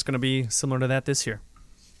think it's going to be similar to that this year.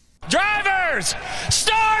 Drivers,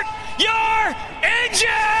 start your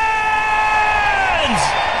engines!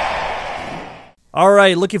 All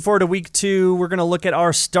right, looking forward to week 2. We're going to look at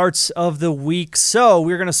our starts of the week. So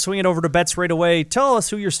we're going to swing it over to Betts right away. Tell us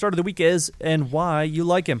who your start of the week is and why you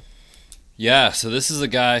like him. Yeah, so this is a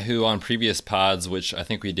guy who on previous pods, which I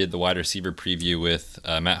think we did the wide receiver preview with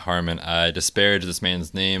Matt Harmon, I disparaged this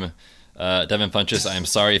man's name. Devin Funchess, I am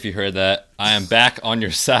sorry if you heard that. I am back on your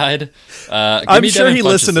side. I'm sure he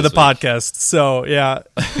listened to the podcast, so yeah.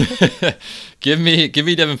 Give me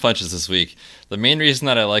Devin Funchess this week. The main reason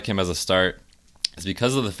that I like him as a start is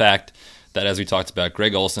because of the fact that, as we talked about,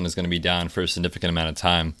 Greg Olsen is going to be down for a significant amount of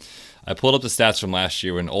time. I pulled up the stats from last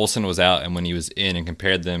year when Olsen was out and when he was in and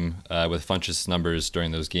compared them with Funchess' numbers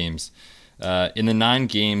during those games. In the 9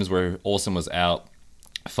 games where Olsen was out,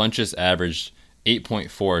 Funchess averaged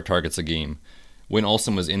 8.4 targets a game. When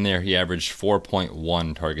Olsen was in there, he averaged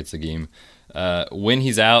 4.1 targets a game. When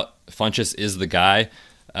he's out, Funchess is the guy.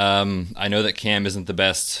 I know that Cam isn't the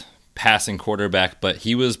best passing quarterback, but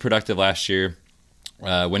he was productive last year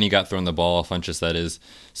when he got thrown the ball, Funchess that is.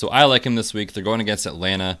 So I like him this week. They're going against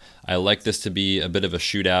Atlanta. I like this to be a bit of a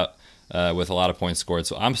shootout with a lot of points scored.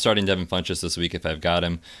 So I'm starting Devin Funchess this week if I've got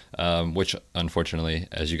him, which unfortunately,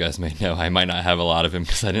 as you guys may know, I might not have a lot of him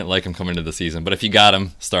because I didn't like him coming into the season. But if you got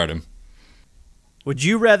him, start him. Would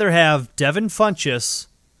you rather have Devin Funchess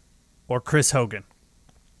or Chris Hogan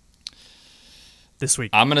this week?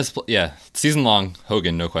 I'm going to season long,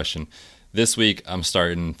 Hogan, no question. This week, I'm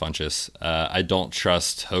starting Funchess. I don't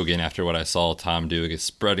trust Hogan after what I saw Tom do,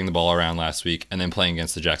 spreading the ball around last week and then playing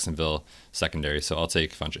against the Jacksonville secondary. So I'll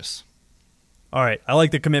take Funchess. All right. I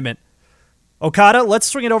like the commitment. Okada, let's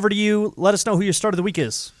swing it over to you. Let us know who your start of the week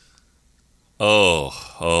is.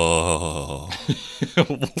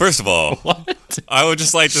 First of all, What? I would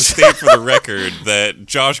just like to state for the record that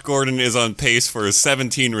Josh Gordon is on pace for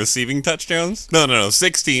 17 receiving touchdowns. No,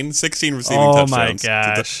 16 receiving touchdowns. Oh my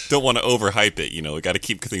gosh. Don't want to overhype it, we got to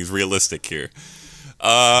keep things realistic here.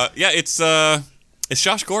 It's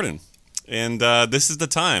Josh Gordon. And this is the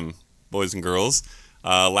time, boys and girls.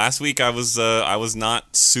 Last week I was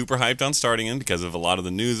not super hyped on starting him because of a lot of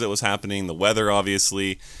the news that was happening, the weather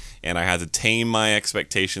obviously, and I had to tame my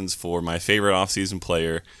expectations for my favorite offseason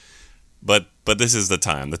player. But this is the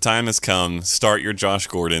time. The time has come. Start your Josh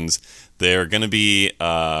Gordons. They're going to be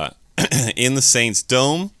in the Saints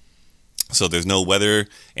Dome, so there's no weather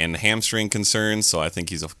and hamstring concerns, so I think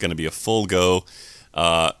he's going to be a full go.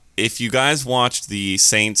 If you guys watched the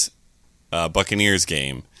Saints Buccaneers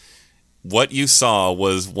game, what you saw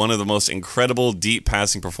was one of the most incredible deep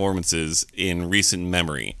passing performances in recent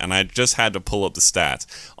memory. And I just had to pull up the stats.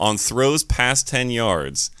 On throws past 10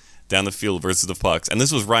 yards down the field versus the Bucs, and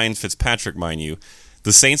this was Ryan Fitzpatrick, mind you,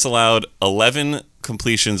 the Saints allowed 11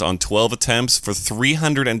 completions on 12 attempts for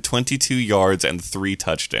 322 yards and 3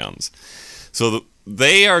 touchdowns. So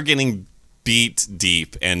they are getting beat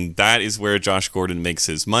deep, and that is where Josh Gordon makes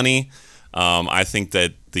his money. I think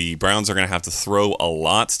that the Browns are going to have to throw a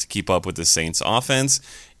lot to keep up with the Saints offense,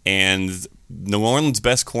 and New Orleans'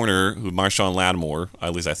 best corner, who Marshawn Lattimore,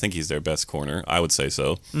 at least I think he's their best corner, I would say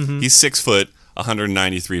so. Mm-hmm. He's 6 foot,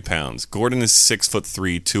 193 pounds. Gordon is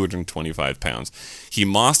 6'3", 225 pounds. He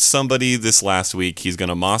mossed somebody this last week. He's going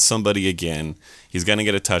to moss somebody again. He's going to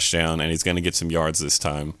get a touchdown, and he's going to get some yards this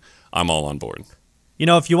time. I'm all on board. You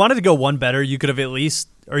know, if you wanted to go one better, you could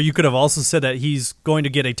have also said that he's going to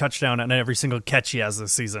get a touchdown on every single catch he has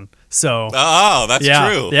this season. So, that's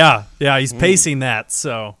true. Yeah, he's pacing that.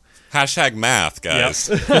 So, #math, guys.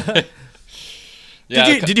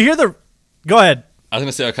 Yep. Did you hear the? Go ahead. I was going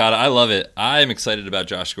to say, Okada, I love it. I'm excited about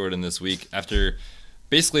Josh Gordon this week after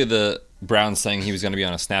basically the Browns saying he was going to be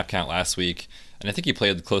on a snap count last week, and I think he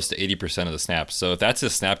played close to 80% of the snaps. So if that's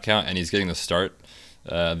his snap count and he's getting the start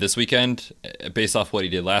this weekend, based off what he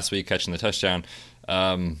did last week, catching the touchdown,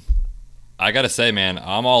 I got to say, man,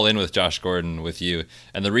 I'm all in with Josh Gordon with you.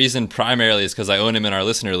 And the reason primarily is because I own him in our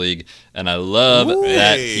listener league, and I love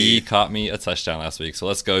that he caught me a touchdown last week. So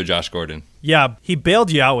let's go, Josh Gordon. Yeah, he bailed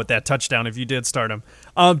you out with that touchdown if you did start him.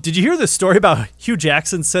 Did you hear the story about Hugh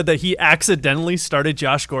Jackson said that he accidentally started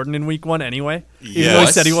Josh Gordon in week 1 anyway? Even though he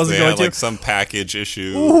said he wasn't going to. Like some package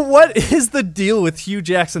issue. What is the deal with Hugh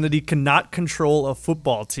Jackson that he cannot control a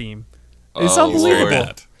football team? It's unbelievable.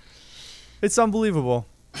 Lord. It's unbelievable.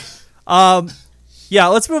 Yeah,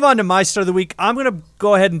 let's move on to my start of the week. I'm going to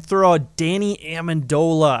go ahead and throw out Danny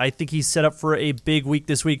Amendola. I think he's set up for a big week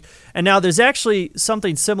this week. And now there's actually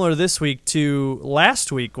something similar this week to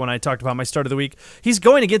last week when I talked about my start of the week. He's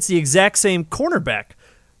going against the exact same cornerback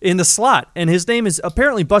in the slot, and his name is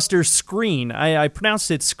apparently Buster Skrine. I pronounced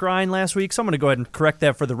it Skrine last week, so I'm going to go ahead and correct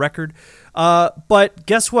that for the record. But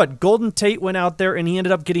guess what? Golden Tate went out there, and he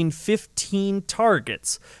ended up getting 15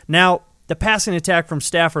 targets. Now, the passing attack from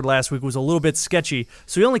Stafford last week was a little bit sketchy,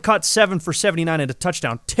 so he only caught 7 for 79 and a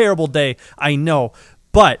touchdown. Terrible day, I know.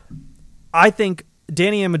 But I think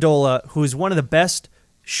Danny Amendola, who is one of the best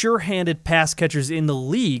sure-handed pass catchers in the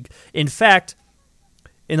league, in fact,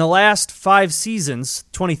 in the last 5 seasons,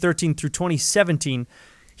 2013 through 2017,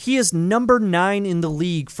 he is number 9 in the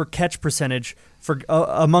league for catch percentage for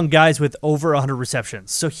among guys with over 100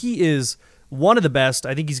 receptions. So he is one of the best.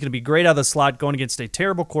 I think he's going to be great out of the slot going against a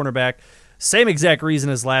terrible cornerback. Same exact reason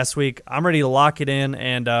as last week. I'm ready to lock it in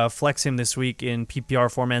and flex him this week in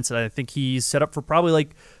PPR formats. And I think he's set up for probably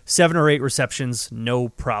like 7 or 8 receptions, no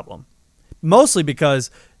problem. Mostly because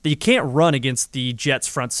you can't run against the Jets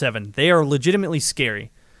front 7. They are legitimately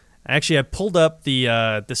scary. Actually, I pulled up the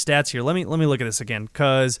stats here. Let me look at this again,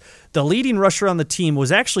 because the leading rusher on the team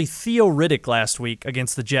was actually Theo Riddick last week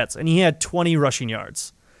against the Jets, and he had 20 rushing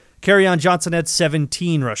yards. Kerryon Johnson had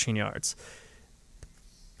 17 rushing yards.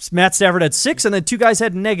 Matt Stafford had 6, and then 2 guys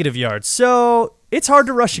had negative yards. So it's hard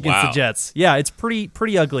to rush against the Jets. Yeah, it's pretty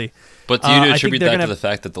ugly. But do you attribute that to the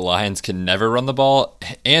fact that the Lions can never run the ball,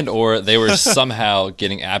 and or they were somehow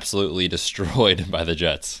getting absolutely destroyed by the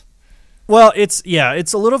Jets? Well, it's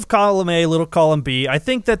a little column A, little column B. I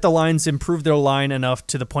think that the Lions improved their line enough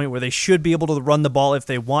to the point where they should be able to run the ball if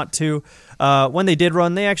they want to. When they did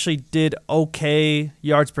run, they actually did okay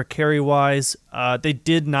yards per carry wise. They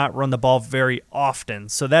did not run the ball very often,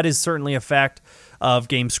 so that is certainly a fact of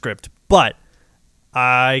game script. But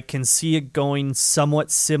I can see it going somewhat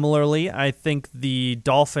similarly. I think the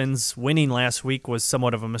Dolphins winning last week was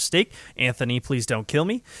somewhat of a mistake. Anthony, please don't kill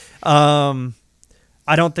me.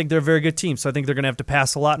 I don't think they're a very good team, so I think they're going to have to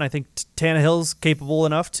pass a lot, and I think Tannehill's capable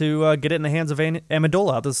enough to get it in the hands of Amendola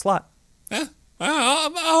out of the slot. Yeah,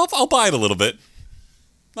 I'll buy it a little bit.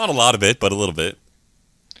 Not a lot of it, but a little bit.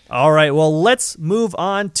 All right, well, let's move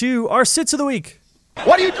on to our sits of the week.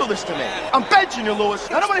 Why do you do this to me? I'm benching you, Lewis.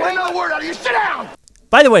 Nobody heard another word out of you. Sit down!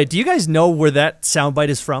 By the way, do you guys know where that soundbite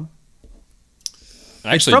is from?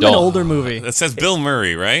 It's from an older movie. It says Bill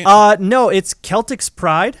Murray, right? No, it's Celtic's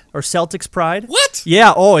Pride or Celtic's Pride. What?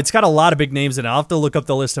 Yeah. Oh, it's got a lot of big names in it. I'll have to look up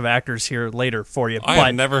the list of actors here later for you. I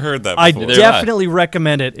have never heard that before. I definitely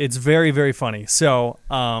recommend it. It's very, very funny. So,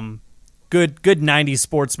 good 90s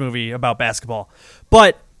sports movie about basketball.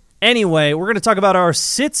 But anyway, we're going to talk about our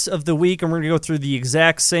sits of the week, and we're going to go through the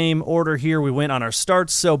exact same order here we went on our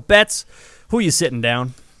starts. So, Betts, who are you sitting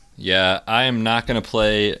down? Yeah, I am not going to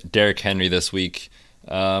play Derrick Henry this week.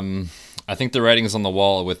 I think the writing's on the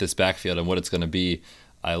wall with this backfield and what it's going to be.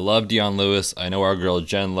 I love Dion Lewis. I know our girl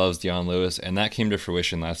Jen loves Dion Lewis, and that came to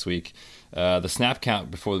fruition last week. The snap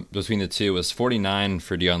count between the two was 49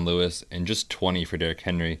 for Dion Lewis and just 20 for Derrick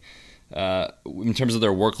Henry. In terms of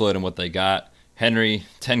their workload and what they got, Henry,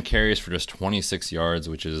 10 carries for just 26 yards,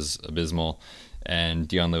 which is abysmal, and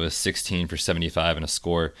Dion Lewis, 16 for 75 and a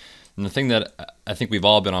score. And the thing that I think we've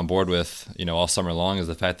all been on board with, all summer long, is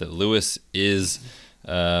the fact that Lewis is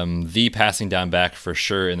the passing down back for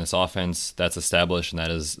sure in this offense. That's established, and that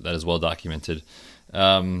is well documented.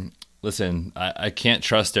 Listen, I can't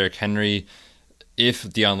trust Derrick Henry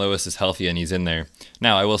if Dion Lewis is healthy and he's in there.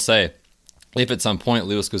 Now, I will say, if at some point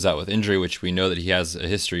Lewis goes out with injury, which we know that he has a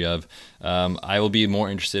history of, I will be more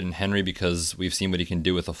interested in Henry because we've seen what he can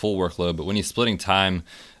do with a full workload. But when he's splitting time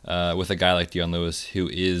with a guy like Dion Lewis, who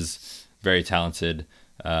is very talented,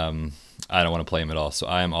 I don't want to play him at all. So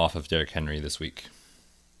I am off of Derrick Henry this week.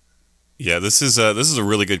 Yeah, this is a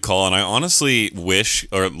really good call, and I honestly wish,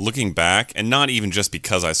 or looking back, and not even just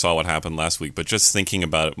because I saw what happened last week, but just thinking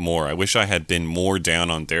about it more, I wish I had been more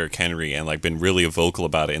down on Derrick Henry and been really vocal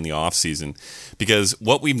about it in the offseason, because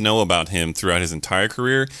what we know about him throughout his entire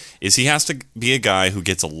career is he has to be a guy who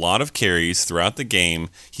gets a lot of carries throughout the game.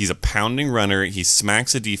 He's a pounding runner. He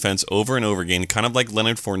smacks a defense over and over again, kind of like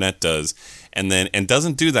Leonard Fournette does, and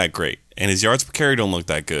doesn't do that great. And his yards per carry don't look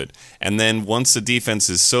that good. And then once the defense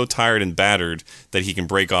is so tired and battered that he can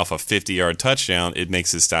break off a 50-yard touchdown, it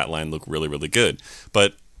makes his stat line look really, really good.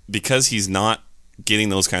 But because he's not getting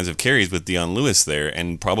those kinds of carries with Dion Lewis there,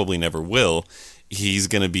 and probably never will, he's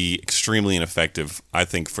going to be extremely ineffective, I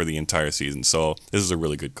think, for the entire season. So this is a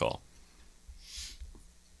really good call.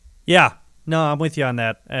 Yeah. No, I'm with you on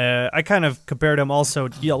that. I kind of compared him also.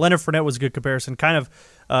 Leonard Fournette was a good comparison. Kind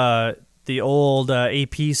of the old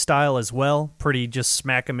AP style as well. Pretty just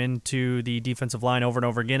smack him into the defensive line over and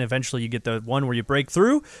over again. Eventually you get the one where you break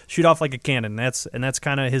through, shoot off like a cannon. That's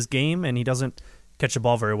kind of his game, and he doesn't catch the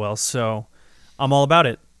ball very well. So I'm all about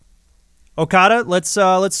it. Okada, let's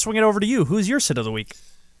swing it over to you. Who's your sit of the week?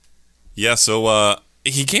 Yeah, so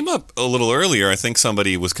he came up a little earlier. I think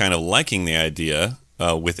somebody was kind of liking the idea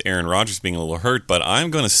with Aaron Rodgers being a little hurt, but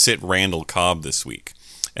I'm going to sit Randall Cobb this week.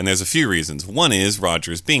 And there's a few reasons. One is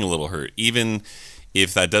Rodgers being a little hurt, even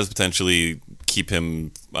if that does potentially keep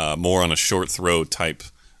him more on a short throw type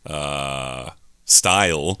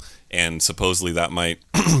style, and supposedly that might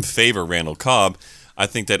favor Randall Cobb. I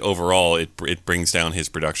think that overall it brings down his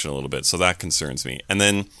production a little bit, so that concerns me. And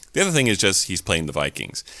then the other thing is just he's playing the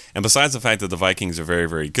Vikings. And besides the fact that the Vikings are very,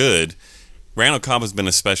 very good, Randall Cobb has been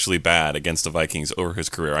especially bad against the Vikings over his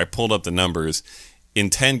career. I pulled up the numbers. In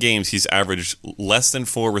 10 games, he's averaged less than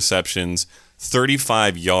 4 receptions,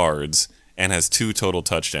 35 yards, and has 2 total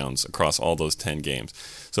touchdowns across all those 10 games.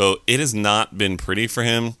 So it has not been pretty for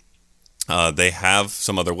him. They have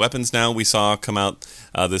some other weapons now we saw come out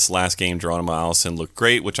this last game. Geronimo Allison looked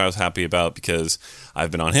great, which I was happy about because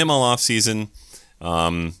I've been on him all offseason.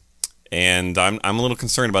 And I'm a little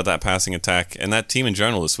concerned about that passing attack and that team in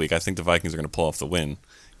general this week. I think the Vikings are going to pull off the win.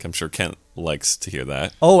 I'm sure Kent likes to hear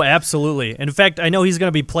that. Oh, absolutely. In fact, I know he's going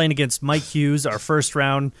to be playing against Mike Hughes, our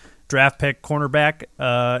first-round draft pick cornerback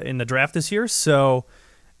in the draft this year. So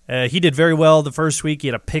he did very well the first week. He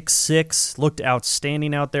had a pick 6, looked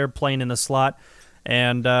outstanding out there playing in the slot.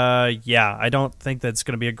 And, I don't think that's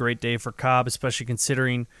going to be a great day for Cobb, especially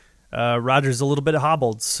considering Rodgers is a little bit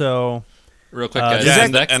hobbled. So, real quick, guys.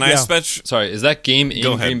 Is that game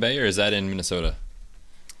in Green Bay or is that in Minnesota?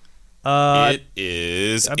 It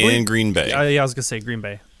is in Green Bay. I was going to say Green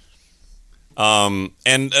Bay. And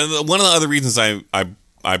one of the other reasons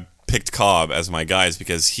I picked Cobb as my guy is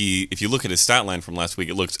because if you look at his stat line from last week,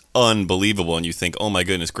 it looks unbelievable, and you think, oh my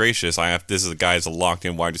goodness gracious, this is a guy who's a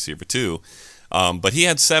locked-in wide receiver too. But he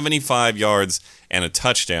had 75 yards and a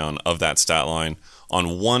touchdown of that stat line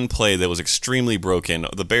on one play that was extremely broken.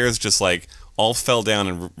 The Bears just all fell down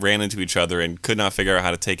and ran into each other and could not figure out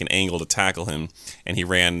how to take an angle to tackle him, and he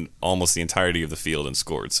ran almost the entirety of the field and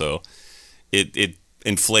scored. So it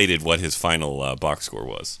inflated what his final box score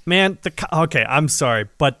was. Man, okay, I'm sorry,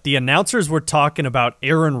 but the announcers were talking about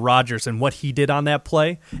Aaron Rodgers and what he did on that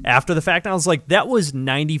play after the fact, and I was like, that was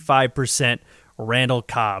 95% Randall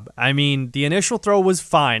Cobb. I mean, the initial throw was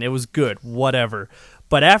fine. It was good, whatever.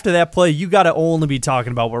 But after that play, you got to only be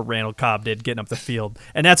talking about what Randall Cobb did getting up the field.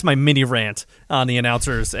 And that's my mini rant on the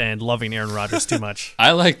announcers and loving Aaron Rodgers too much.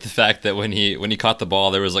 I like the fact that when he caught the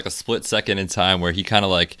ball, there was a split second in time where he kind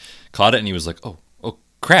of caught it and he was like, oh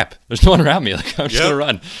crap, there's no one around me. I'm just going to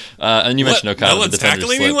run. And you mentioned Okada. No one's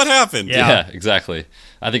tackling me? What happened? Yeah, exactly.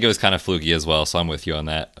 I think it was kind of fluky as well, so I'm with you on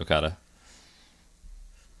that, Okada.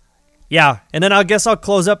 Yeah, and then I guess I'll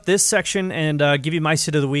close up this section and give you my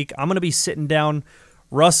sit of the week. I'm going to be sitting down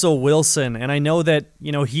Russell Wilson, and I know that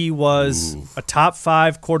he was a top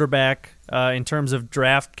 5 quarterback in terms of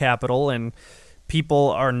draft capital, and people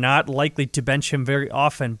are not likely to bench him very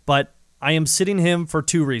often, but I am sitting him for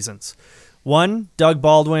 2 reasons. One, Doug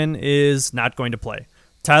Baldwin is not going to play.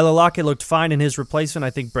 Tyler Lockett looked fine in his replacement. I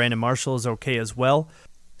think Brandon Marshall is okay as well.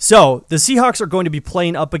 So the Seahawks are going to be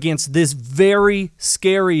playing up against this very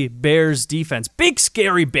scary Bears defense. Big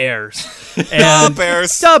scary Bears. And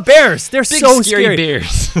the Bears. They're Big so scary scary.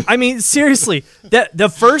 Bears. I mean, seriously, the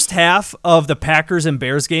first half of the Packers and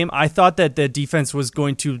Bears game, I thought that the defense was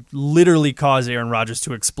going to literally cause Aaron Rodgers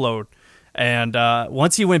to explode. And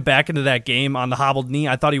once he went back into that game on the hobbled knee,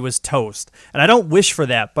 I thought he was toast. And I don't wish for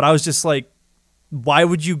that, but I was just like, why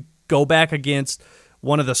would you go back against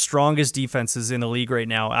one of the strongest defenses in the league right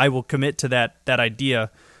now? I will commit to that idea.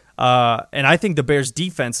 And I think the Bears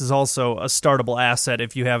defense is also a startable asset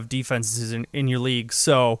if you have defenses in your league.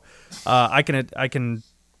 So I can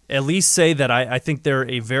at least say that I think they're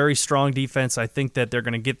a very strong defense. I think that they're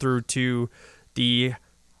going to get through to the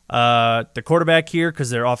quarterback here because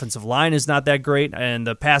their offensive line is not that great, and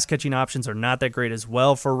the pass catching options are not that great as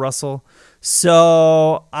well for Russell.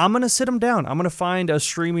 So I'm going to sit him down. I'm going to find a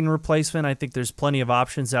streaming replacement. I think there's plenty of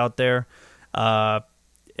options out there. I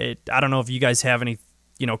don't know if you guys have any,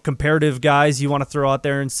 comparative guys you want to throw out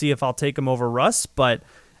there and see if I'll take them over Russ, but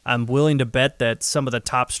I'm willing to bet that some of the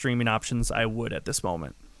top streaming options I would at this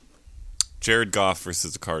moment. Jared Goff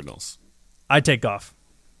versus the Cardinals. I'd take Goff.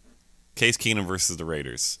 Case Keenum versus the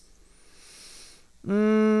Raiders.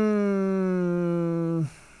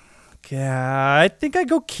 Yeah, I think I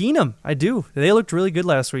go Keenum. I do. They looked really good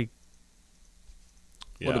last week.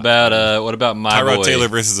 Yeah. What about my Tyrod boy, Taylor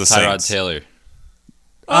versus the Tyrod Saints? Taylor?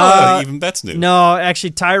 Even Betts new. No,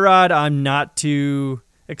 actually, Tyrod, I'm not too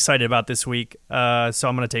excited about this week. So I'm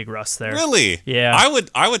going to take Russ there. Really? Yeah.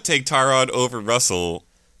 I would take Tyrod over Russell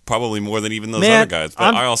probably more than even those Man, other guys.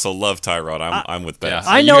 But I also love Tyrod. I'm with Betts.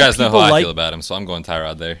 Yeah, I know you guys know how people I like- feel about him, so I'm going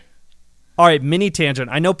Tyrod there. All right, mini tangent.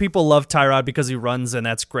 I know people love Tyrod because he runs, and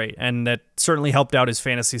that's great. And that certainly helped out his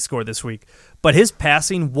fantasy score this week. But his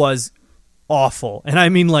passing was awful. And I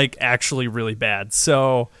mean, actually really bad.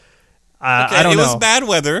 So I don't know. It was bad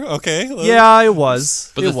weather, okay? Yeah, it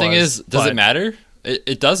was. But the thing is, does it matter?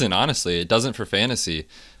 It doesn't, honestly. It doesn't for fantasy.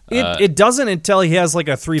 It doesn't until he has a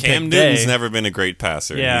 3-pick Cam day. Newton's never been a great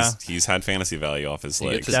passer. Yeah. He's had fantasy value off his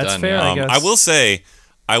legs. That's fair, I guess.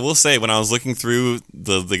 I will say, when I was looking through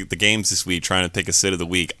the games this week, trying to pick a sit of the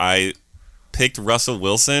week, I picked Russell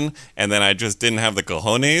Wilson, and then I just didn't have the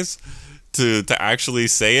cojones to actually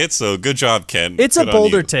say it. So good job, Ken. It's Good a on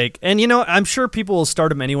bolder you. take, and I'm sure people will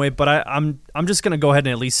start him anyway. But I'm just gonna go ahead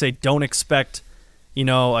and at least say don't expect a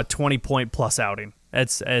 20-point plus outing.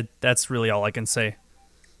 That's really all I can say.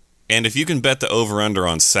 And if you can bet the over/under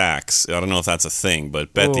on sacks, I don't know if that's a thing,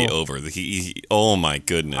 but bet the over. Oh my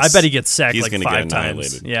goodness! I bet he gets sacked He's like gonna 5 get times.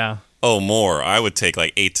 annihilated. Yeah. Oh, more. I would take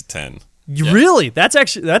 8 to 10. Really? That's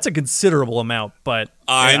a considerable amount. But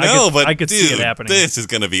I know, but I could dude, see it happening. This is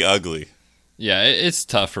going to be ugly. Yeah, it's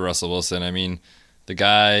tough for Russell Wilson. I mean, the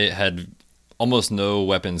guy had almost no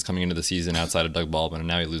weapons coming into the season outside of Doug Baldwin, and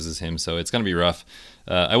now he loses him, so it's going to be rough.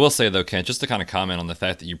 I will say, though, Kent, just to kind of comment on the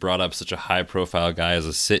fact that you brought up such a high-profile guy as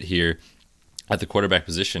a sit here at the quarterback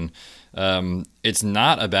position, it's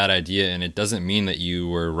not a bad idea, and it doesn't mean that you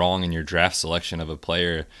were wrong in your draft selection of a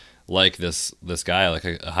player like this guy, like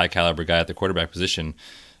a high-caliber guy at the quarterback position.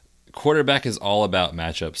 Quarterback is all about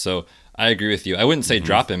matchups, so I agree with you. I wouldn't say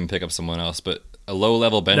drop him and pick up someone else, but a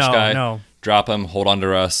low-level bench guy, drop him, hold on to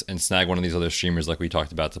Russ, and snag one of these other streamers like we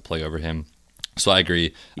talked about to play over him. So I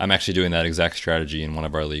agree. I'm actually doing that exact strategy in one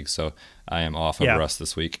of our leagues, so I am off of Russ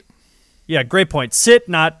this week. Yeah, great point. Sit,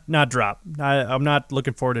 not drop. I'm not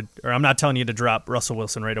looking forward to, or I'm not telling you to drop Russell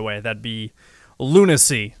Wilson right away. That'd be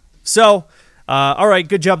lunacy. So, all right,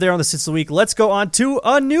 good job there on the Sits of the Week. Let's go on to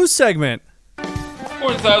a new segment.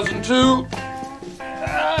 1002.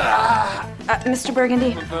 Mr.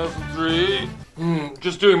 Burgundy. 1003.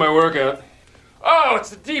 Just doing my workout. Oh,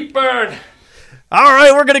 it's a deep burn. All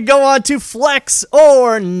right, we're going to go on to Flex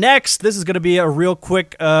or Next. This is going to be a real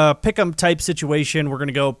quick pick-em type situation. We're going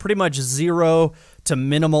to go pretty much zero to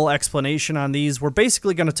minimal explanation on these. We're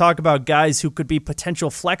basically going to talk about guys who could be potential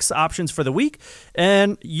flex options for the week,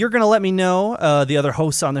 and you're going to let me know, the other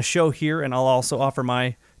hosts on the show here, and I'll also offer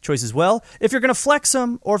my choice as well, if you're going to flex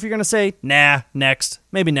them or if you're going to say, nah, next,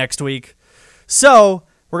 maybe next week. So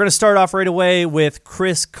we're going to start off right away with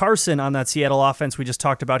Chris Carson on that Seattle offense we just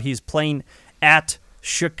talked about. He's playing at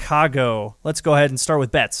Chicago. Let's go ahead and start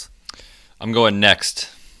with bets. I'm going next.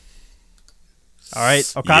 All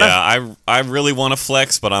right, Okada? Yeah, I really want to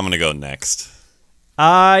flex, but I'm going to go next.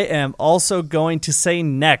 I am also going to say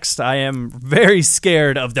next. I am very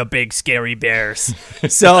scared of the big scary Bears.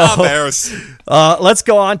 So Bears. Let's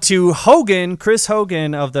go on to Hogan, Chris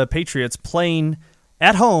Hogan of the Patriots, playing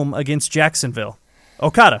at home against Jacksonville.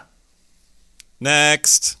 Okada.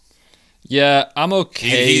 Next. Yeah, I'm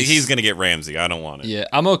okay. He's going to get Ramsey. I don't want it. Yeah,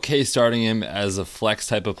 I'm okay starting him as a flex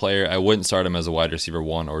type of player. I wouldn't start him as a wide receiver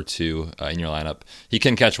 1 or 2 in your lineup. He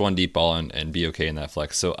can catch one deep ball and be okay in that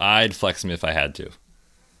flex. So I'd flex him if I had to.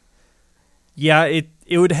 Yeah,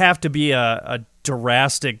 it would have to be a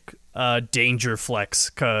drastic danger flex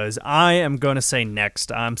because I am going to say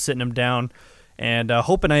next. I'm sitting him down and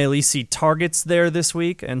hoping I at least see targets there this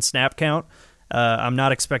week and snap count. I'm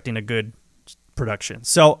not expecting a good production.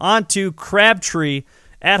 So on to Crabtree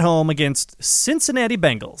at home against Cincinnati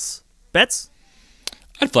Bengals. Bets?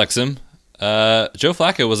 I'd flex him. Joe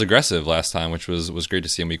Flacco was aggressive last time, which was great to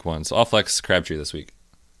see in week 1. So I'll flex Crabtree this week.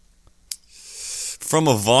 From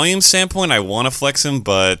a volume standpoint, I want to flex him,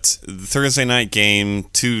 but the Thursday night game,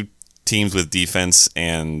 2 teams with defense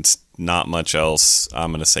and not much else.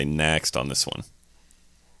 I'm going to say next on this one.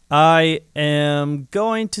 I am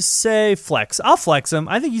going to say flex. I'll flex him.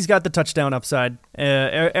 I think he's got the touchdown upside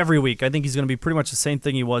every week. I think he's going to be pretty much the same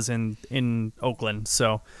thing he was in Oakland.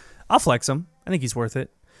 So I'll flex him. I think he's worth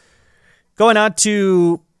it. Going on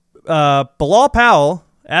to Bilal Powell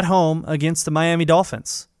at home against the Miami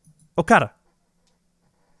Dolphins. Okada.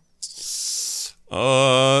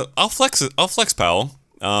 I'll flex it. I'll flex Powell.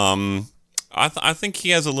 I think he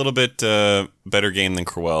has a little bit better game than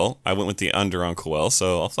Crowell. I went with the under on Crowell,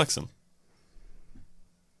 so I'll flex him.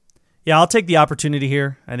 Yeah, I'll take the opportunity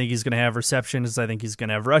here. I think he's going to have receptions. I think he's going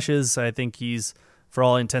to have rushes. I think he's, for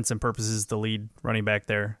all intents and purposes, the lead running back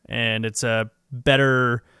there. And it's a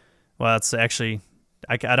better, well, it's actually,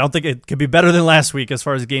 I don't think it could be better than last week as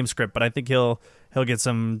far as game script, but I think he'll get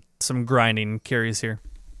some grinding carries here.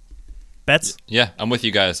 Bets? Yeah, I'm with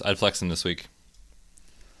you guys. I'd flex him this week.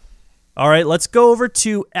 All right, let's go over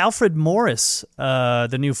to Alfred Morris,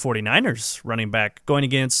 the new 49ers running back, going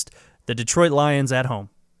against the Detroit Lions at home.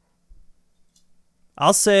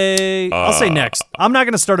 I'll say next. I'm not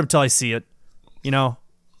going to start him till I see it. You know,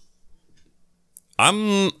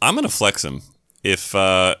 I'm going to flex him. If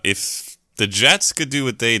the Jets could do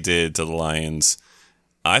what they did to the Lions,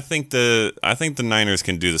 I think the Niners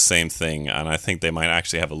can do the same thing, and I think they might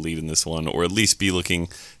actually have a lead in this one, or at least be looking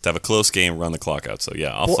to have a close game, run the clock out. So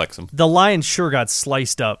yeah, I'll flex them. The Lions sure got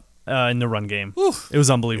sliced up in the run game. It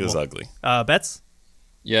was unbelievable. It was ugly. Bets?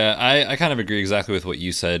 Yeah, I kind of agree exactly with what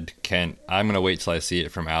you said, Kent. I'm going to wait till I see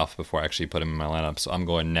it from Alf before I actually put him in my lineup, so I'm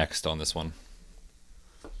going next on this one.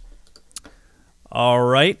 All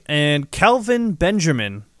right, and Kelvin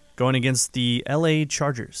Benjamin going against the LA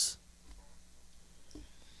Chargers.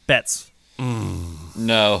 Bets?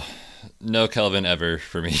 No Kelvin ever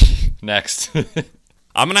for me. Next.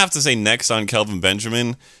 I'm going to have to say next on Kelvin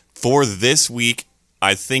Benjamin. For this week,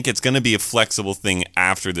 I think it's going to be a flexible thing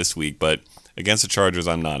after this week, but against the Chargers,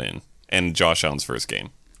 I'm not in. And Josh Allen's first game.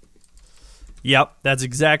 Yep, that's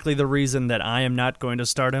exactly the reason that I am not going to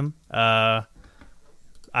start him.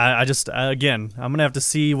 I just, again, I'm going to have to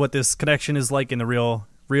see what this connection is like in the real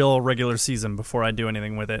regular season before I do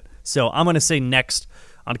anything with it. So I'm going to say next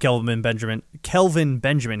on Kelvin Benjamin,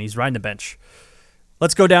 he's riding the bench.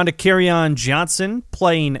 Let's go down to Kerryon Johnson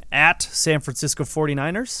playing at San Francisco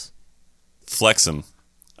 49ers. Flex him.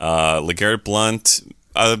 LeGarrette Blount.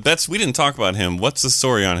 Bets, we didn't talk about him. What's the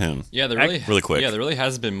story on him? Yeah, really quick. Yeah, there really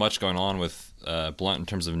hasn't been much going on with Blount in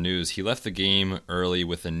terms of news. He left the game early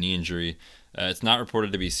with a knee injury. It's not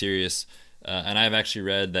reported to be serious. And I've actually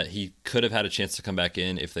read that he could have had a chance to come back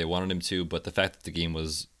in if they wanted him to, but the fact that the game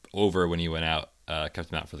was over when he went out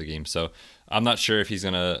kept him out for the game. So I'm not sure if he's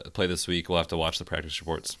going to play this week. We'll have to watch the practice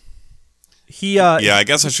reports. Yeah, I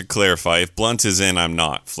guess I should clarify. If Blount is in, I'm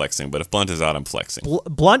not flexing, but if Blount is out, I'm flexing.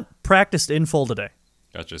 Blount practiced in full today.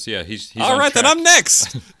 Gotcha. So yeah, he's all right. Then I'm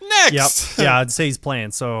next. Next. Yep. Yeah, I'd say he's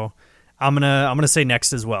playing. So I'm gonna say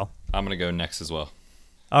next as well. I'm gonna go next as well.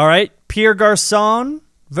 All right, Pierre Garçon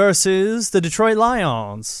versus the Detroit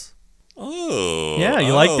Lions. Oh, yeah,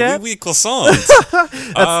 you like that? Oui, croissant.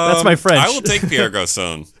 That's my French. I will take Pierre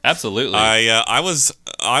Garçon. Absolutely. I was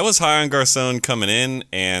high on Garçon coming in,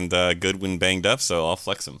 and Goodwin banged up, so I'll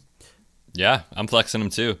flex him. Yeah, I'm flexing him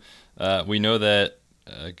too. We know that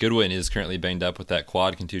Goodwin is currently banged up with that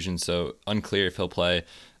quad contusion, so unclear if he'll play.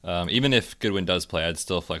 Even if Goodwin does play, I'd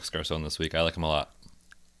still flex Garçon this week. I like him a lot.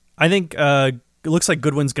 I think it looks like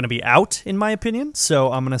Goodwin's going to be out, in my opinion,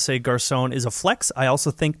 so I'm going to say Garçon is a flex. I also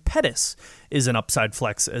think Pettis is an upside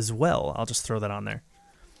flex as well. I'll just throw that on there.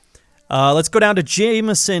 Let's go down to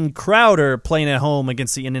Jamison Crowder playing at home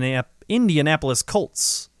against the Indianapolis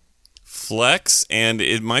Colts. Flex, and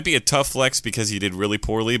it might be a tough flex because he did really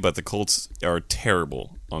poorly, but the Colts are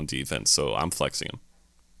terrible on defense, so I'm flexing him.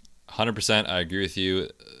 100%. I agree with you.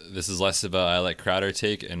 This is less of a I like Crowder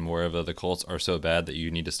take and more of a the Colts are so bad that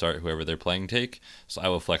you need to start whoever they're playing take. So I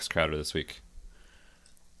will flex Crowder this week.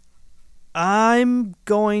 I'm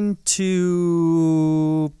going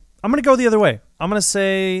to go the other way. I'm going to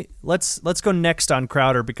say let's go next on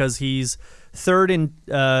Crowder because he's third in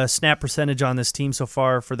snap percentage on this team so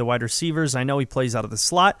far for the wide receivers. I know he plays out of the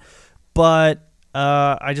slot, but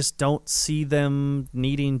I just don't see them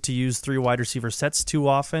needing to use 3 wide receiver sets too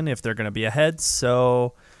often if they're going to be ahead.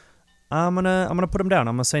 So I'm gonna put him down.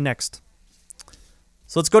 I'm gonna say next.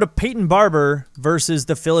 So let's go to Peyton Barber versus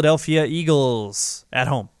the Philadelphia Eagles at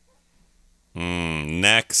home.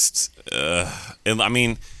 Next. I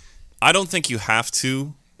mean, I don't think you have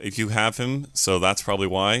to if you have him, so that's probably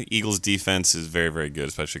why. Eagles defense is very, very good,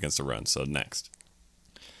 especially against the run, so next.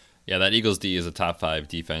 Yeah, that Eagles D is a top 5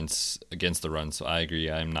 defense against the run, so I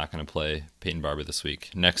agree. I'm not going to play Peyton Barber this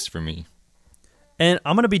week. Next for me. And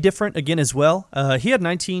I'm going to be different again as well. He had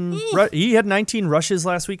 19 rushes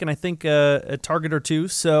last week, and I think a target or 2,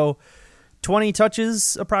 so 20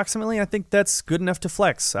 touches approximately. I think that's good enough to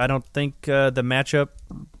flex. I don't think the matchup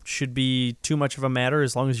should be too much of a matter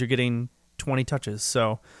as long as you're getting 20 touches.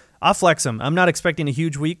 So I'll flex him. I'm not expecting a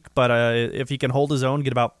huge week, but if he can hold his own,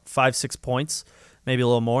 get about 5-6 points, maybe a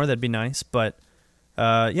little more, that'd be nice. But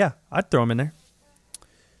yeah, I'd throw him in there.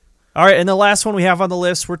 All right, and the last one we have on the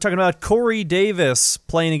list, we're talking about Corey Davis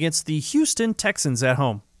playing against the Houston Texans at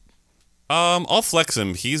home. I'll flex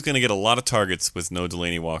him. He's going to get a lot of targets with no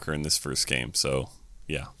Delaney Walker in this first game. So,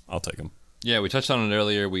 yeah, I'll take him. Yeah, we touched on it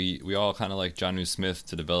earlier. We all kind of like Jonnu Smith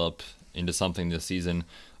to develop into something this season.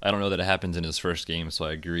 I don't know that it happens in his first game, so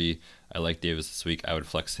I agree. I like Davis this week. I would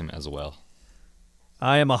flex him as well.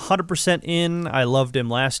 I am 100% in. I loved him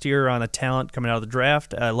last year on a talent coming out of the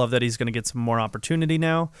draft. I love that he's going to get some more opportunity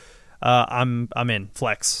now. I'm in.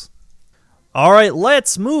 Flex. All right,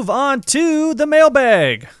 let's move on to the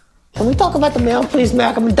mailbag. Can we talk about the mail, please,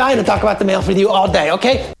 Mac? I'm dying to talk about the mail with you all day,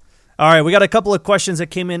 okay? All right, we got a couple of questions that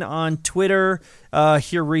came in on Twitter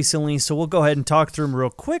here recently, so we'll go ahead and talk through them real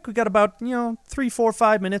quick. We got about 3, 4,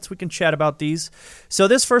 5 minutes. We can chat about these. So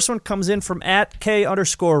this first one comes in from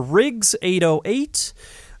 @K_Riggs808.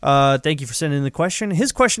 Thank you for sending in the question.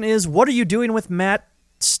 His question is, what are you doing with Matt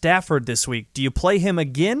Stafford this week? Do you play him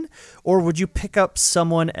again, or would you pick up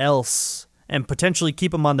someone else and potentially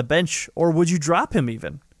keep him on the bench, or would you drop him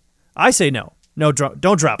even? I say no. No,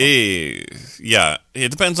 don't drop him. Yeah, it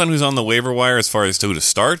depends on who's on the waiver wire as far as who to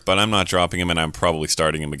start, but I'm not dropping him, and I'm probably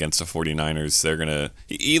starting him against the 49ers. They're going to...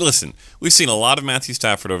 Listen, we've seen a lot of Matthew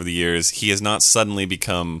Stafford over the years. He has not suddenly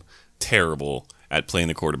become terrible at playing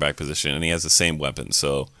the quarterback position, and he has the same weapon,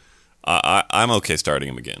 so I'm okay starting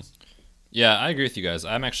him again. Yeah, I agree with you guys.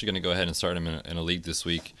 I'm actually going to go ahead and start him in a league this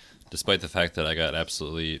week, despite the fact that I got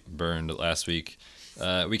absolutely burned last week.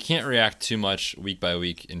 We can't react too much week by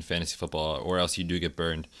week in fantasy football, or else you do get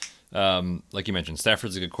burned. Like you mentioned,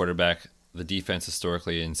 Stafford's a good quarterback. The defense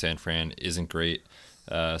historically in San Fran isn't great,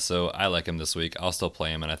 so I like him this week. I'll still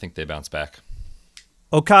play him, and I think they bounce back.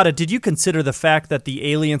 Okada, did you consider the fact that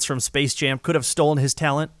the aliens from Space Jam could have stolen his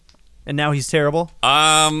talent, and now he's terrible?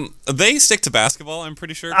 They stick to basketball, I'm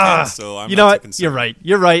pretty sure. So I'm you know not what?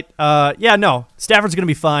 You're right. Yeah, no, Stafford's going to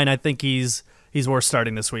be fine. I think he's worth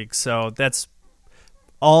starting this week, so that's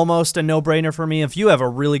almost a no-brainer for me. If you have a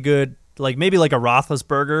really good, maybe like a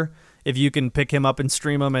Roethlisberger, if you can pick him up and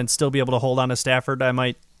stream him and still be able to hold on to Stafford, I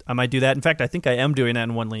might do that. In fact, I think I am doing that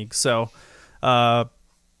in one league. So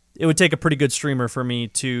it would take a pretty good streamer for me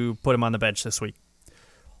to put him on the bench this week.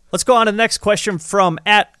 Let's go on to the next question from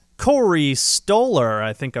Corey Stoller.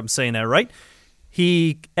 I think I'm saying that right.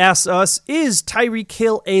 He asks us, is Tyreek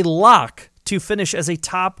Hill a lock to finish as a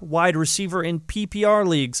top wide receiver in PPR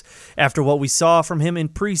leagues after what we saw from him in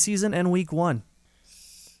preseason and week 1?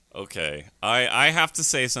 Okay, I have to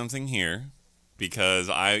say something here because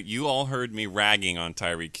you all heard me ragging on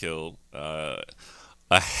Tyreek Hill a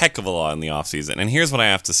heck of a lot in the offseason. And here's what I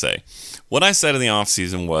have to say. What I said in the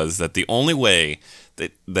offseason was that the only way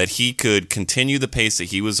that he could continue the pace that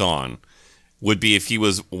he was on would be if he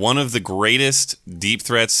was one of the greatest deep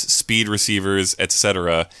threats, speed receivers,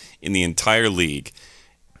 etc. in the entire league.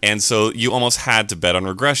 And so you almost had to bet on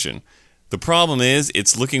regression. The problem is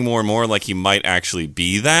it's looking more and more like he might actually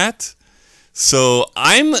be that. So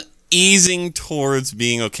I'm easing towards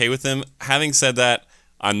being okay with him. Having said that,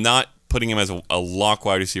 I'm not putting him as a lock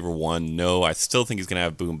wide receiver 1. No, I still think he's going to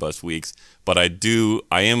have boom bust weeks. But I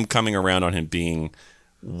am coming around on him being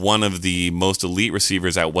one of the most elite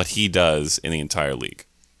receivers at what he does in the entire league.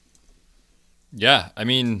 Yeah, I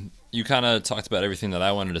mean, you kind of talked about everything that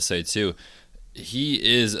I wanted to say too. he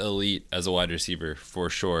is elite as a wide receiver for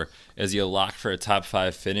sure. Is he a lock for a top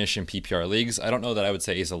 5 finish in PPR leagues? I don't know that I would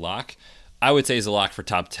say he's a lock. I would say he's a lock for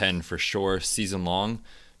top 10 for sure, season long.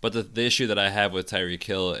 But the issue that I have with Tyreek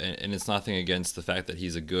Hill, and it's nothing against the fact that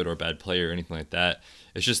he's a good or bad player or anything like that,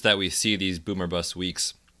 it's just that we see these boomer bust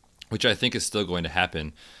weeks, which I think is still going to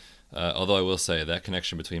happen. Although I will say that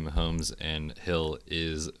connection between Mahomes and Hill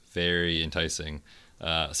is very enticing.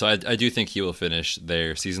 So I do think he will finish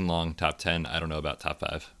their season-long top 10. I don't know about top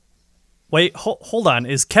 5. Wait, hold on.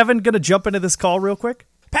 Is Kevin going to jump into this call real quick?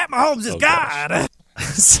 Pat Mahomes is God.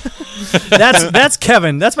 That's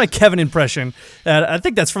Kevin. That's my Kevin impression. I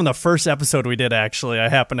think that's from the first episode we did, actually. I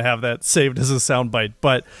happen to have that saved as a soundbite.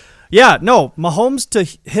 But, yeah, no, Mahomes to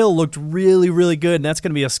Hill looked really, really good, and that's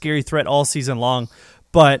going to be a scary threat all season long.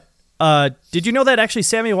 But did you know that actually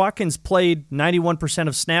Sammy Watkins played 91%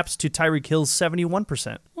 of snaps to Tyreek Hill's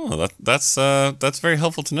 71%? Oh, that's very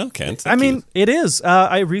helpful to know, Kent. I mean, it is.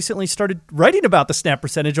 I recently started writing about the snap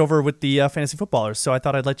percentage over with the fantasy footballers, so I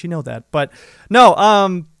thought I'd let you know that. But no,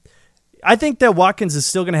 I think that Watkins is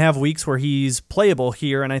still going to have weeks where he's playable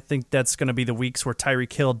here, and I think that's going to be the weeks where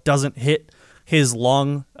Tyreek Hill doesn't hit his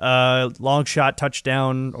long shot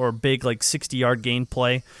touchdown or big 60-yard gain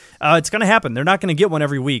play. It's going to happen. They're not going to get one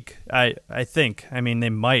every week, I think. I mean,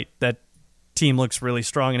 they might. That team looks really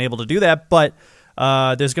strong and able to do that, but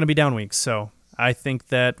there's going to be down weeks. So I think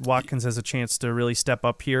that Watkins has a chance to really step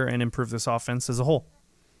up here and improve this offense as a whole.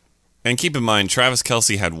 And keep in mind, Travis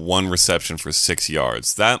Kelce had 1 reception for 6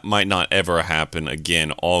 yards. That might not ever happen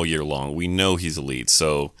again all year long. We know he's elite,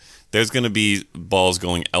 so there's going to be balls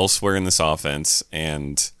going elsewhere in this offense,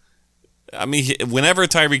 and I mean, whenever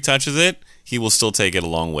Tyreek touches it, he will still take it a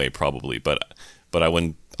long way, probably. But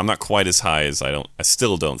I'm not quite as high as I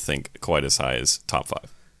still don't think quite as high as top 5.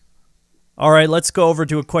 All right, let's go over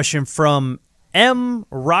to a question from M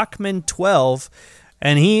Rockman 12,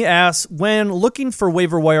 and he asks, when looking for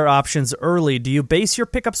waiver wire options early, do you base your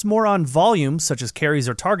pickups more on volume, such as carries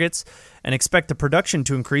or targets, and expect the production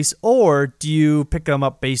to increase, or do you pick them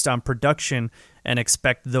up based on production and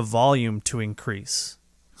expect the volume to increase?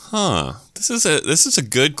 This is a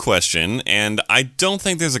good question, and I don't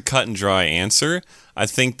think there's a cut and dry answer. I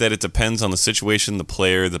think that it depends on the situation, the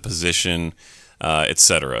player, the position,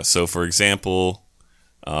 etc. So, for example,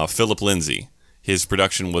 Phillip Lindsay, his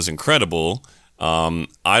production was incredible.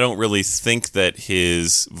 I don't really think that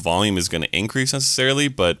his volume is going to increase necessarily,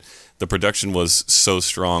 but the production was so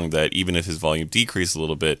strong that even if his volume decreased a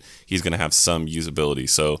little bit, he's going to have some usability.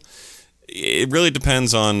 So it really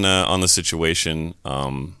depends on the situation,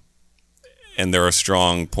 and there are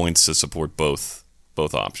strong points to support both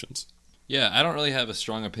options. Yeah, I don't really have a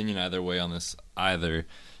strong opinion either way on this either.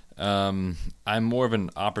 I'm more of an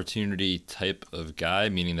opportunity type of guy,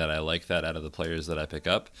 meaning that I like that out of the players that I pick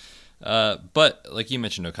up. But like you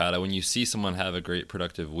mentioned, Okada, when you see someone have a great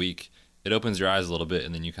productive week, it opens your eyes a little bit,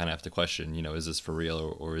 and then you kind of have to question, is this for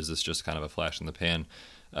real or is this just kind of a flash in the pan?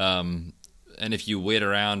 And if you wait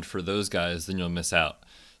around for those guys, then you'll miss out.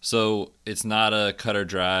 So it's not a cut or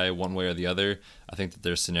dry one way or the other. I think that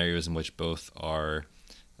there's scenarios in which both are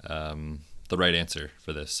the right answer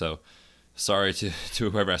for this. So sorry to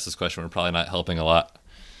whoever asked this question. We're probably not helping a lot.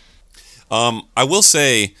 I will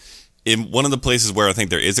say, in one of the places where I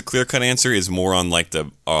think there is a clear-cut answer is more on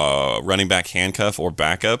the running back handcuff or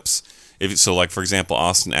backups. For example,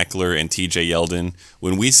 Austin Eckler and TJ Yeldon,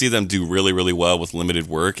 when we see them do really, really well with limited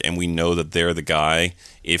work and we know that they're the guy,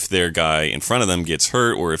 if their guy in front of them gets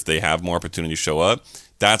hurt or if they have more opportunity to show up,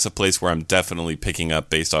 that's a place where I'm definitely picking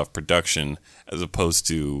up based off production as opposed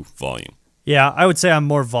to volume. Yeah, I would say I'm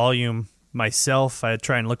more volume myself. I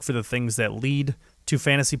try and look for the things that lead to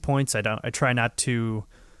fantasy points. I try not to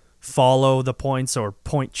follow the points or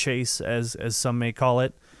point chase, as some may call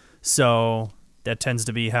it. So that tends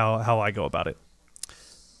to be how I go about it.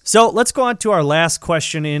 So let's go on to our last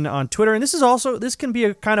question in on Twitter. And this can be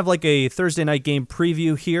a kind of like a Thursday night game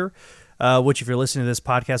preview here, which if you're listening to this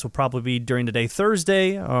podcast will probably be during the day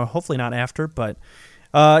Thursday, or hopefully not after. But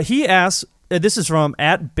he asks, this is from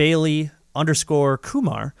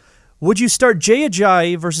 @Bailey_Kumar. Would you start Jay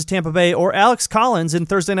Ajayi versus Tampa Bay or Alex Collins in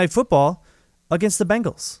Thursday Night Football against the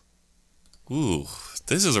Bengals? Ooh,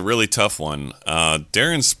 this is a really tough one.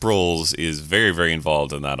 Darren Sproles is very, very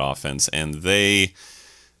involved in that offense, and Ajayi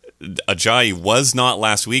was not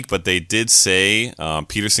last week, but they did say,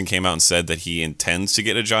 Peterson came out and said that he intends to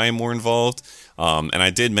get Ajayi more involved. And I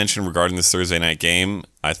did mention regarding this Thursday night game,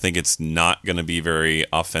 I think it's not going to be very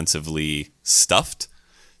offensively stuffed.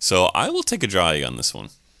 So I will take Ajayi on this one.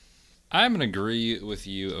 I'm going to agree with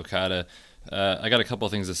you, Okada. I got a couple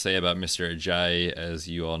of things to say about Mr. Ajayi. As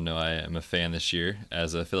you all know, I am a fan this year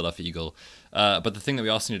as a Philadelphia Eagle. But the thing that we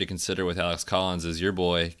also need to consider with Alex Collins is your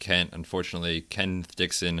boy, Kenneth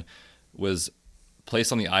Dixon, was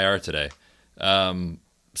placed on the IR today.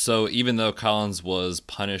 So even though Collins was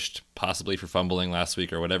punished possibly for fumbling last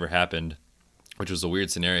week or whatever happened, which was a weird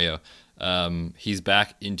scenario, he's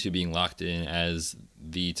back into being locked in as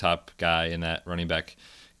the top guy in that running back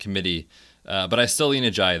committee. But I still lean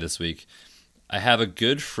Ajayi this week. I have a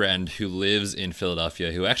good friend who lives in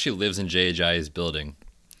Philadelphia who actually lives in Jay Ajayi's building.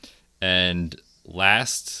 And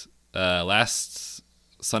last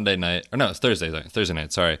Sunday night, or no, it's Thursday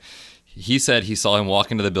night, sorry. He said he saw him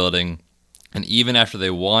walk into the building, and even after they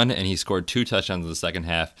won and he scored 2 touchdowns in the second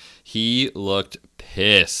half, he looked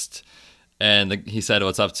pissed. And he said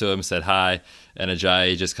what's up to him, said hi, and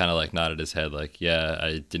Ajayi just kind of like nodded his head like, yeah,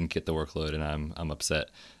 I didn't get the workload and I'm upset.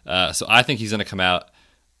 So I think he's going to come out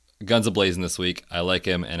guns a-blazing this week. I like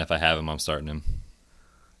him, and if I have him, I'm starting him.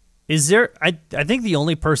 Is there? I think the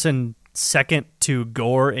only person second to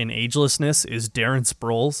Gore in agelessness is Darren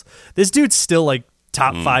Sproles. This dude's still like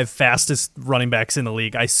top 5 fastest running backs in the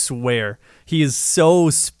league. I swear, he is so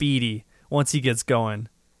speedy once he gets going.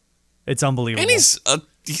 It's unbelievable. And he's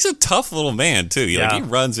a tough little man too. Yeah. Like, he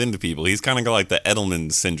runs into people. He's kind of got like the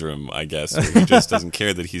Edelman syndrome, I guess, where he just doesn't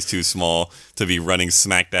care that he's too small to be running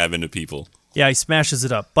smack dab into people. Yeah, he smashes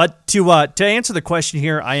it up. But to answer the question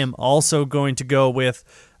here, I am also going to go with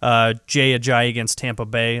Jay Ajayi against Tampa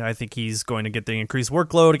Bay. I think he's going to get the increased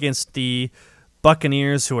workload against the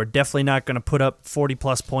Buccaneers, who are definitely not going to put up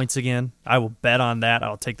 40-plus points again. I will bet on that.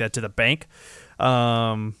 I'll take that to the bank.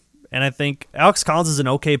 And I think Alex Collins is an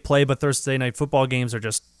okay play, but Thursday night football games are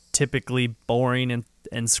just typically boring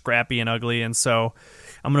and scrappy and ugly. And so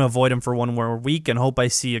I'm going to avoid him for one more week and hope I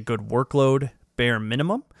see a good workload, bare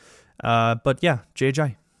minimum. But yeah, Jay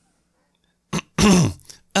Ajayi.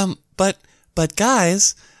 But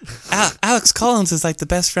guys, Alex Collins is like the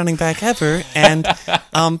best running back ever, and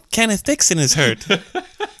Kenneth Dixon is hurt.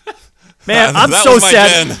 Man, I'm that so was my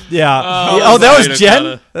sad. Jen. Yeah. That was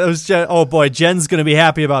Jen? That was Jen. Oh boy, Jen's gonna be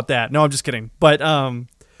happy about that. No, I'm just kidding. But I'm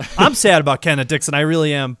sad about Kenneth Dixon. I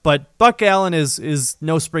really am. But Buck Allen is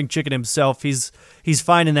no spring chicken himself. He's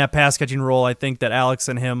fine in that pass catching role. I think that Alex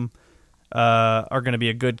and him are going to be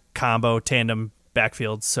a good combo tandem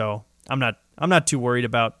backfield. So I'm not too worried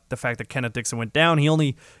about the fact that Kenneth Dixon went down. He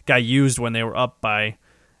only got used when they were up by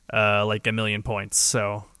like 1 million points.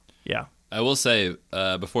 So yeah. I will say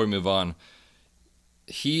before we move on,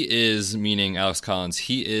 he is, meaning Alex Collins,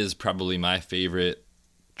 he is probably my favorite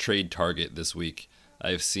trade target this week.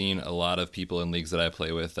 I've seen a lot of people in leagues that I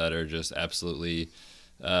play with that are just absolutely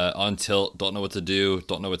on tilt, don't know what to do,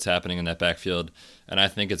 don't know what's happening in that backfield, and I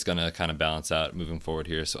think it's going to kind of balance out moving forward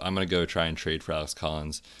here. So I'm going to go try and trade for Alex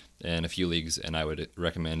Collins in a few leagues, and I would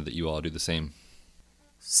recommend that you all do the same.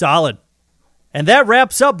 Solid. And that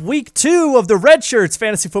wraps up week 2 of the Red Shirts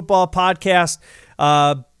Fantasy Football Podcast.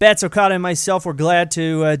 Bets, Okada, and myself were glad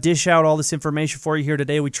to dish out all this information for you here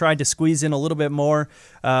today. We tried to squeeze in a little bit more,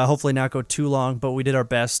 hopefully not go too long, but we did our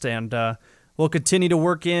best, and we'll continue to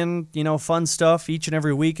work in, fun stuff each and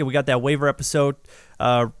every week. And we got that waiver episode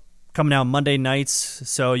coming out Monday nights,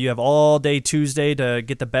 so you have all day Tuesday to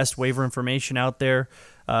get the best waiver information out there.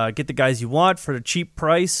 Get the guys you want for a cheap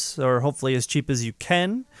price, or hopefully as cheap as you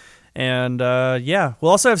can. And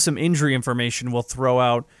we'll also have some injury information we'll throw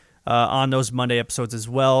out on those Monday episodes as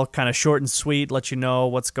well. Kind of short and sweet, let you know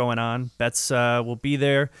what's going on. Bets will be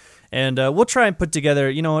there. And we'll try and put together,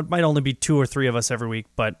 it might only be 2 or 3 of us every week,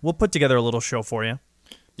 but we'll put together a little show for you.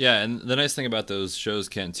 Yeah, and the nice thing about those shows,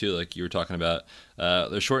 Kent, too, like you were talking about,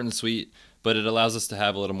 they're short and sweet, but it allows us to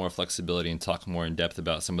have a little more flexibility and talk more in depth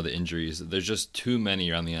about some of the injuries. There's just too many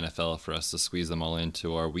around the NFL for us to squeeze them all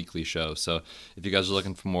into our weekly show. So if you guys are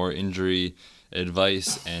looking for more injury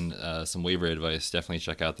advice and some waiver advice, definitely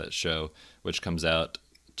check out that show, which comes out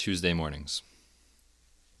Tuesday mornings.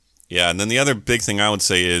 Yeah, and then the other big thing I would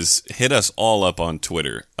say is hit us all up on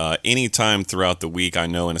Twitter. Anytime throughout the week, I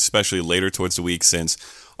know, and especially later towards the week, since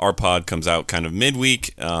our pod comes out kind of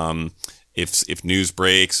midweek, if news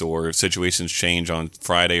breaks or situations change on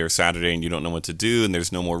Friday or Saturday and you don't know what to do and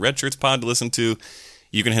there's no more Red Shirts pod to listen to,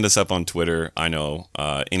 you can hit us up on Twitter. I know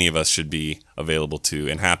any of us should be available to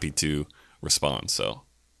and happy to respond. So,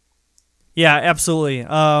 yeah, absolutely.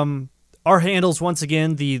 Our handles, once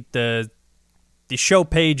again, the show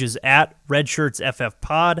page is at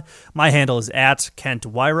RedShirtsFFPod. My handle is at Kent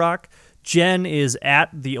Wyrock. Jen is at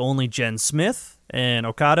the only Jen Smith. And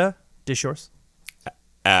Okada, dish yours.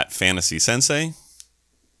 At Fantasy Sensei.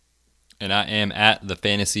 And I am at the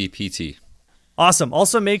Fantasy PT. Awesome.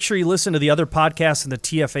 Also, make sure you listen to the other podcasts in the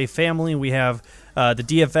TFA family. We have the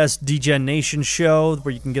DFS DGen Nation show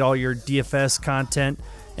where you can get all your DFS content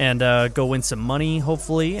and go win some money,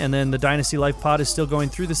 hopefully. And then the Dynasty Life Pod is still going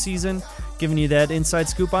through the season, giving you that inside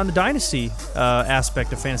scoop on the Dynasty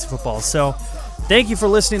aspect of fantasy football. So thank you for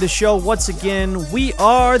listening to the show. Once again, we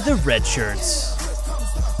are the Red Shirts.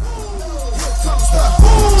 Here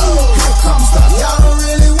comes the, y'all don't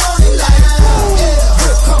really want it like that.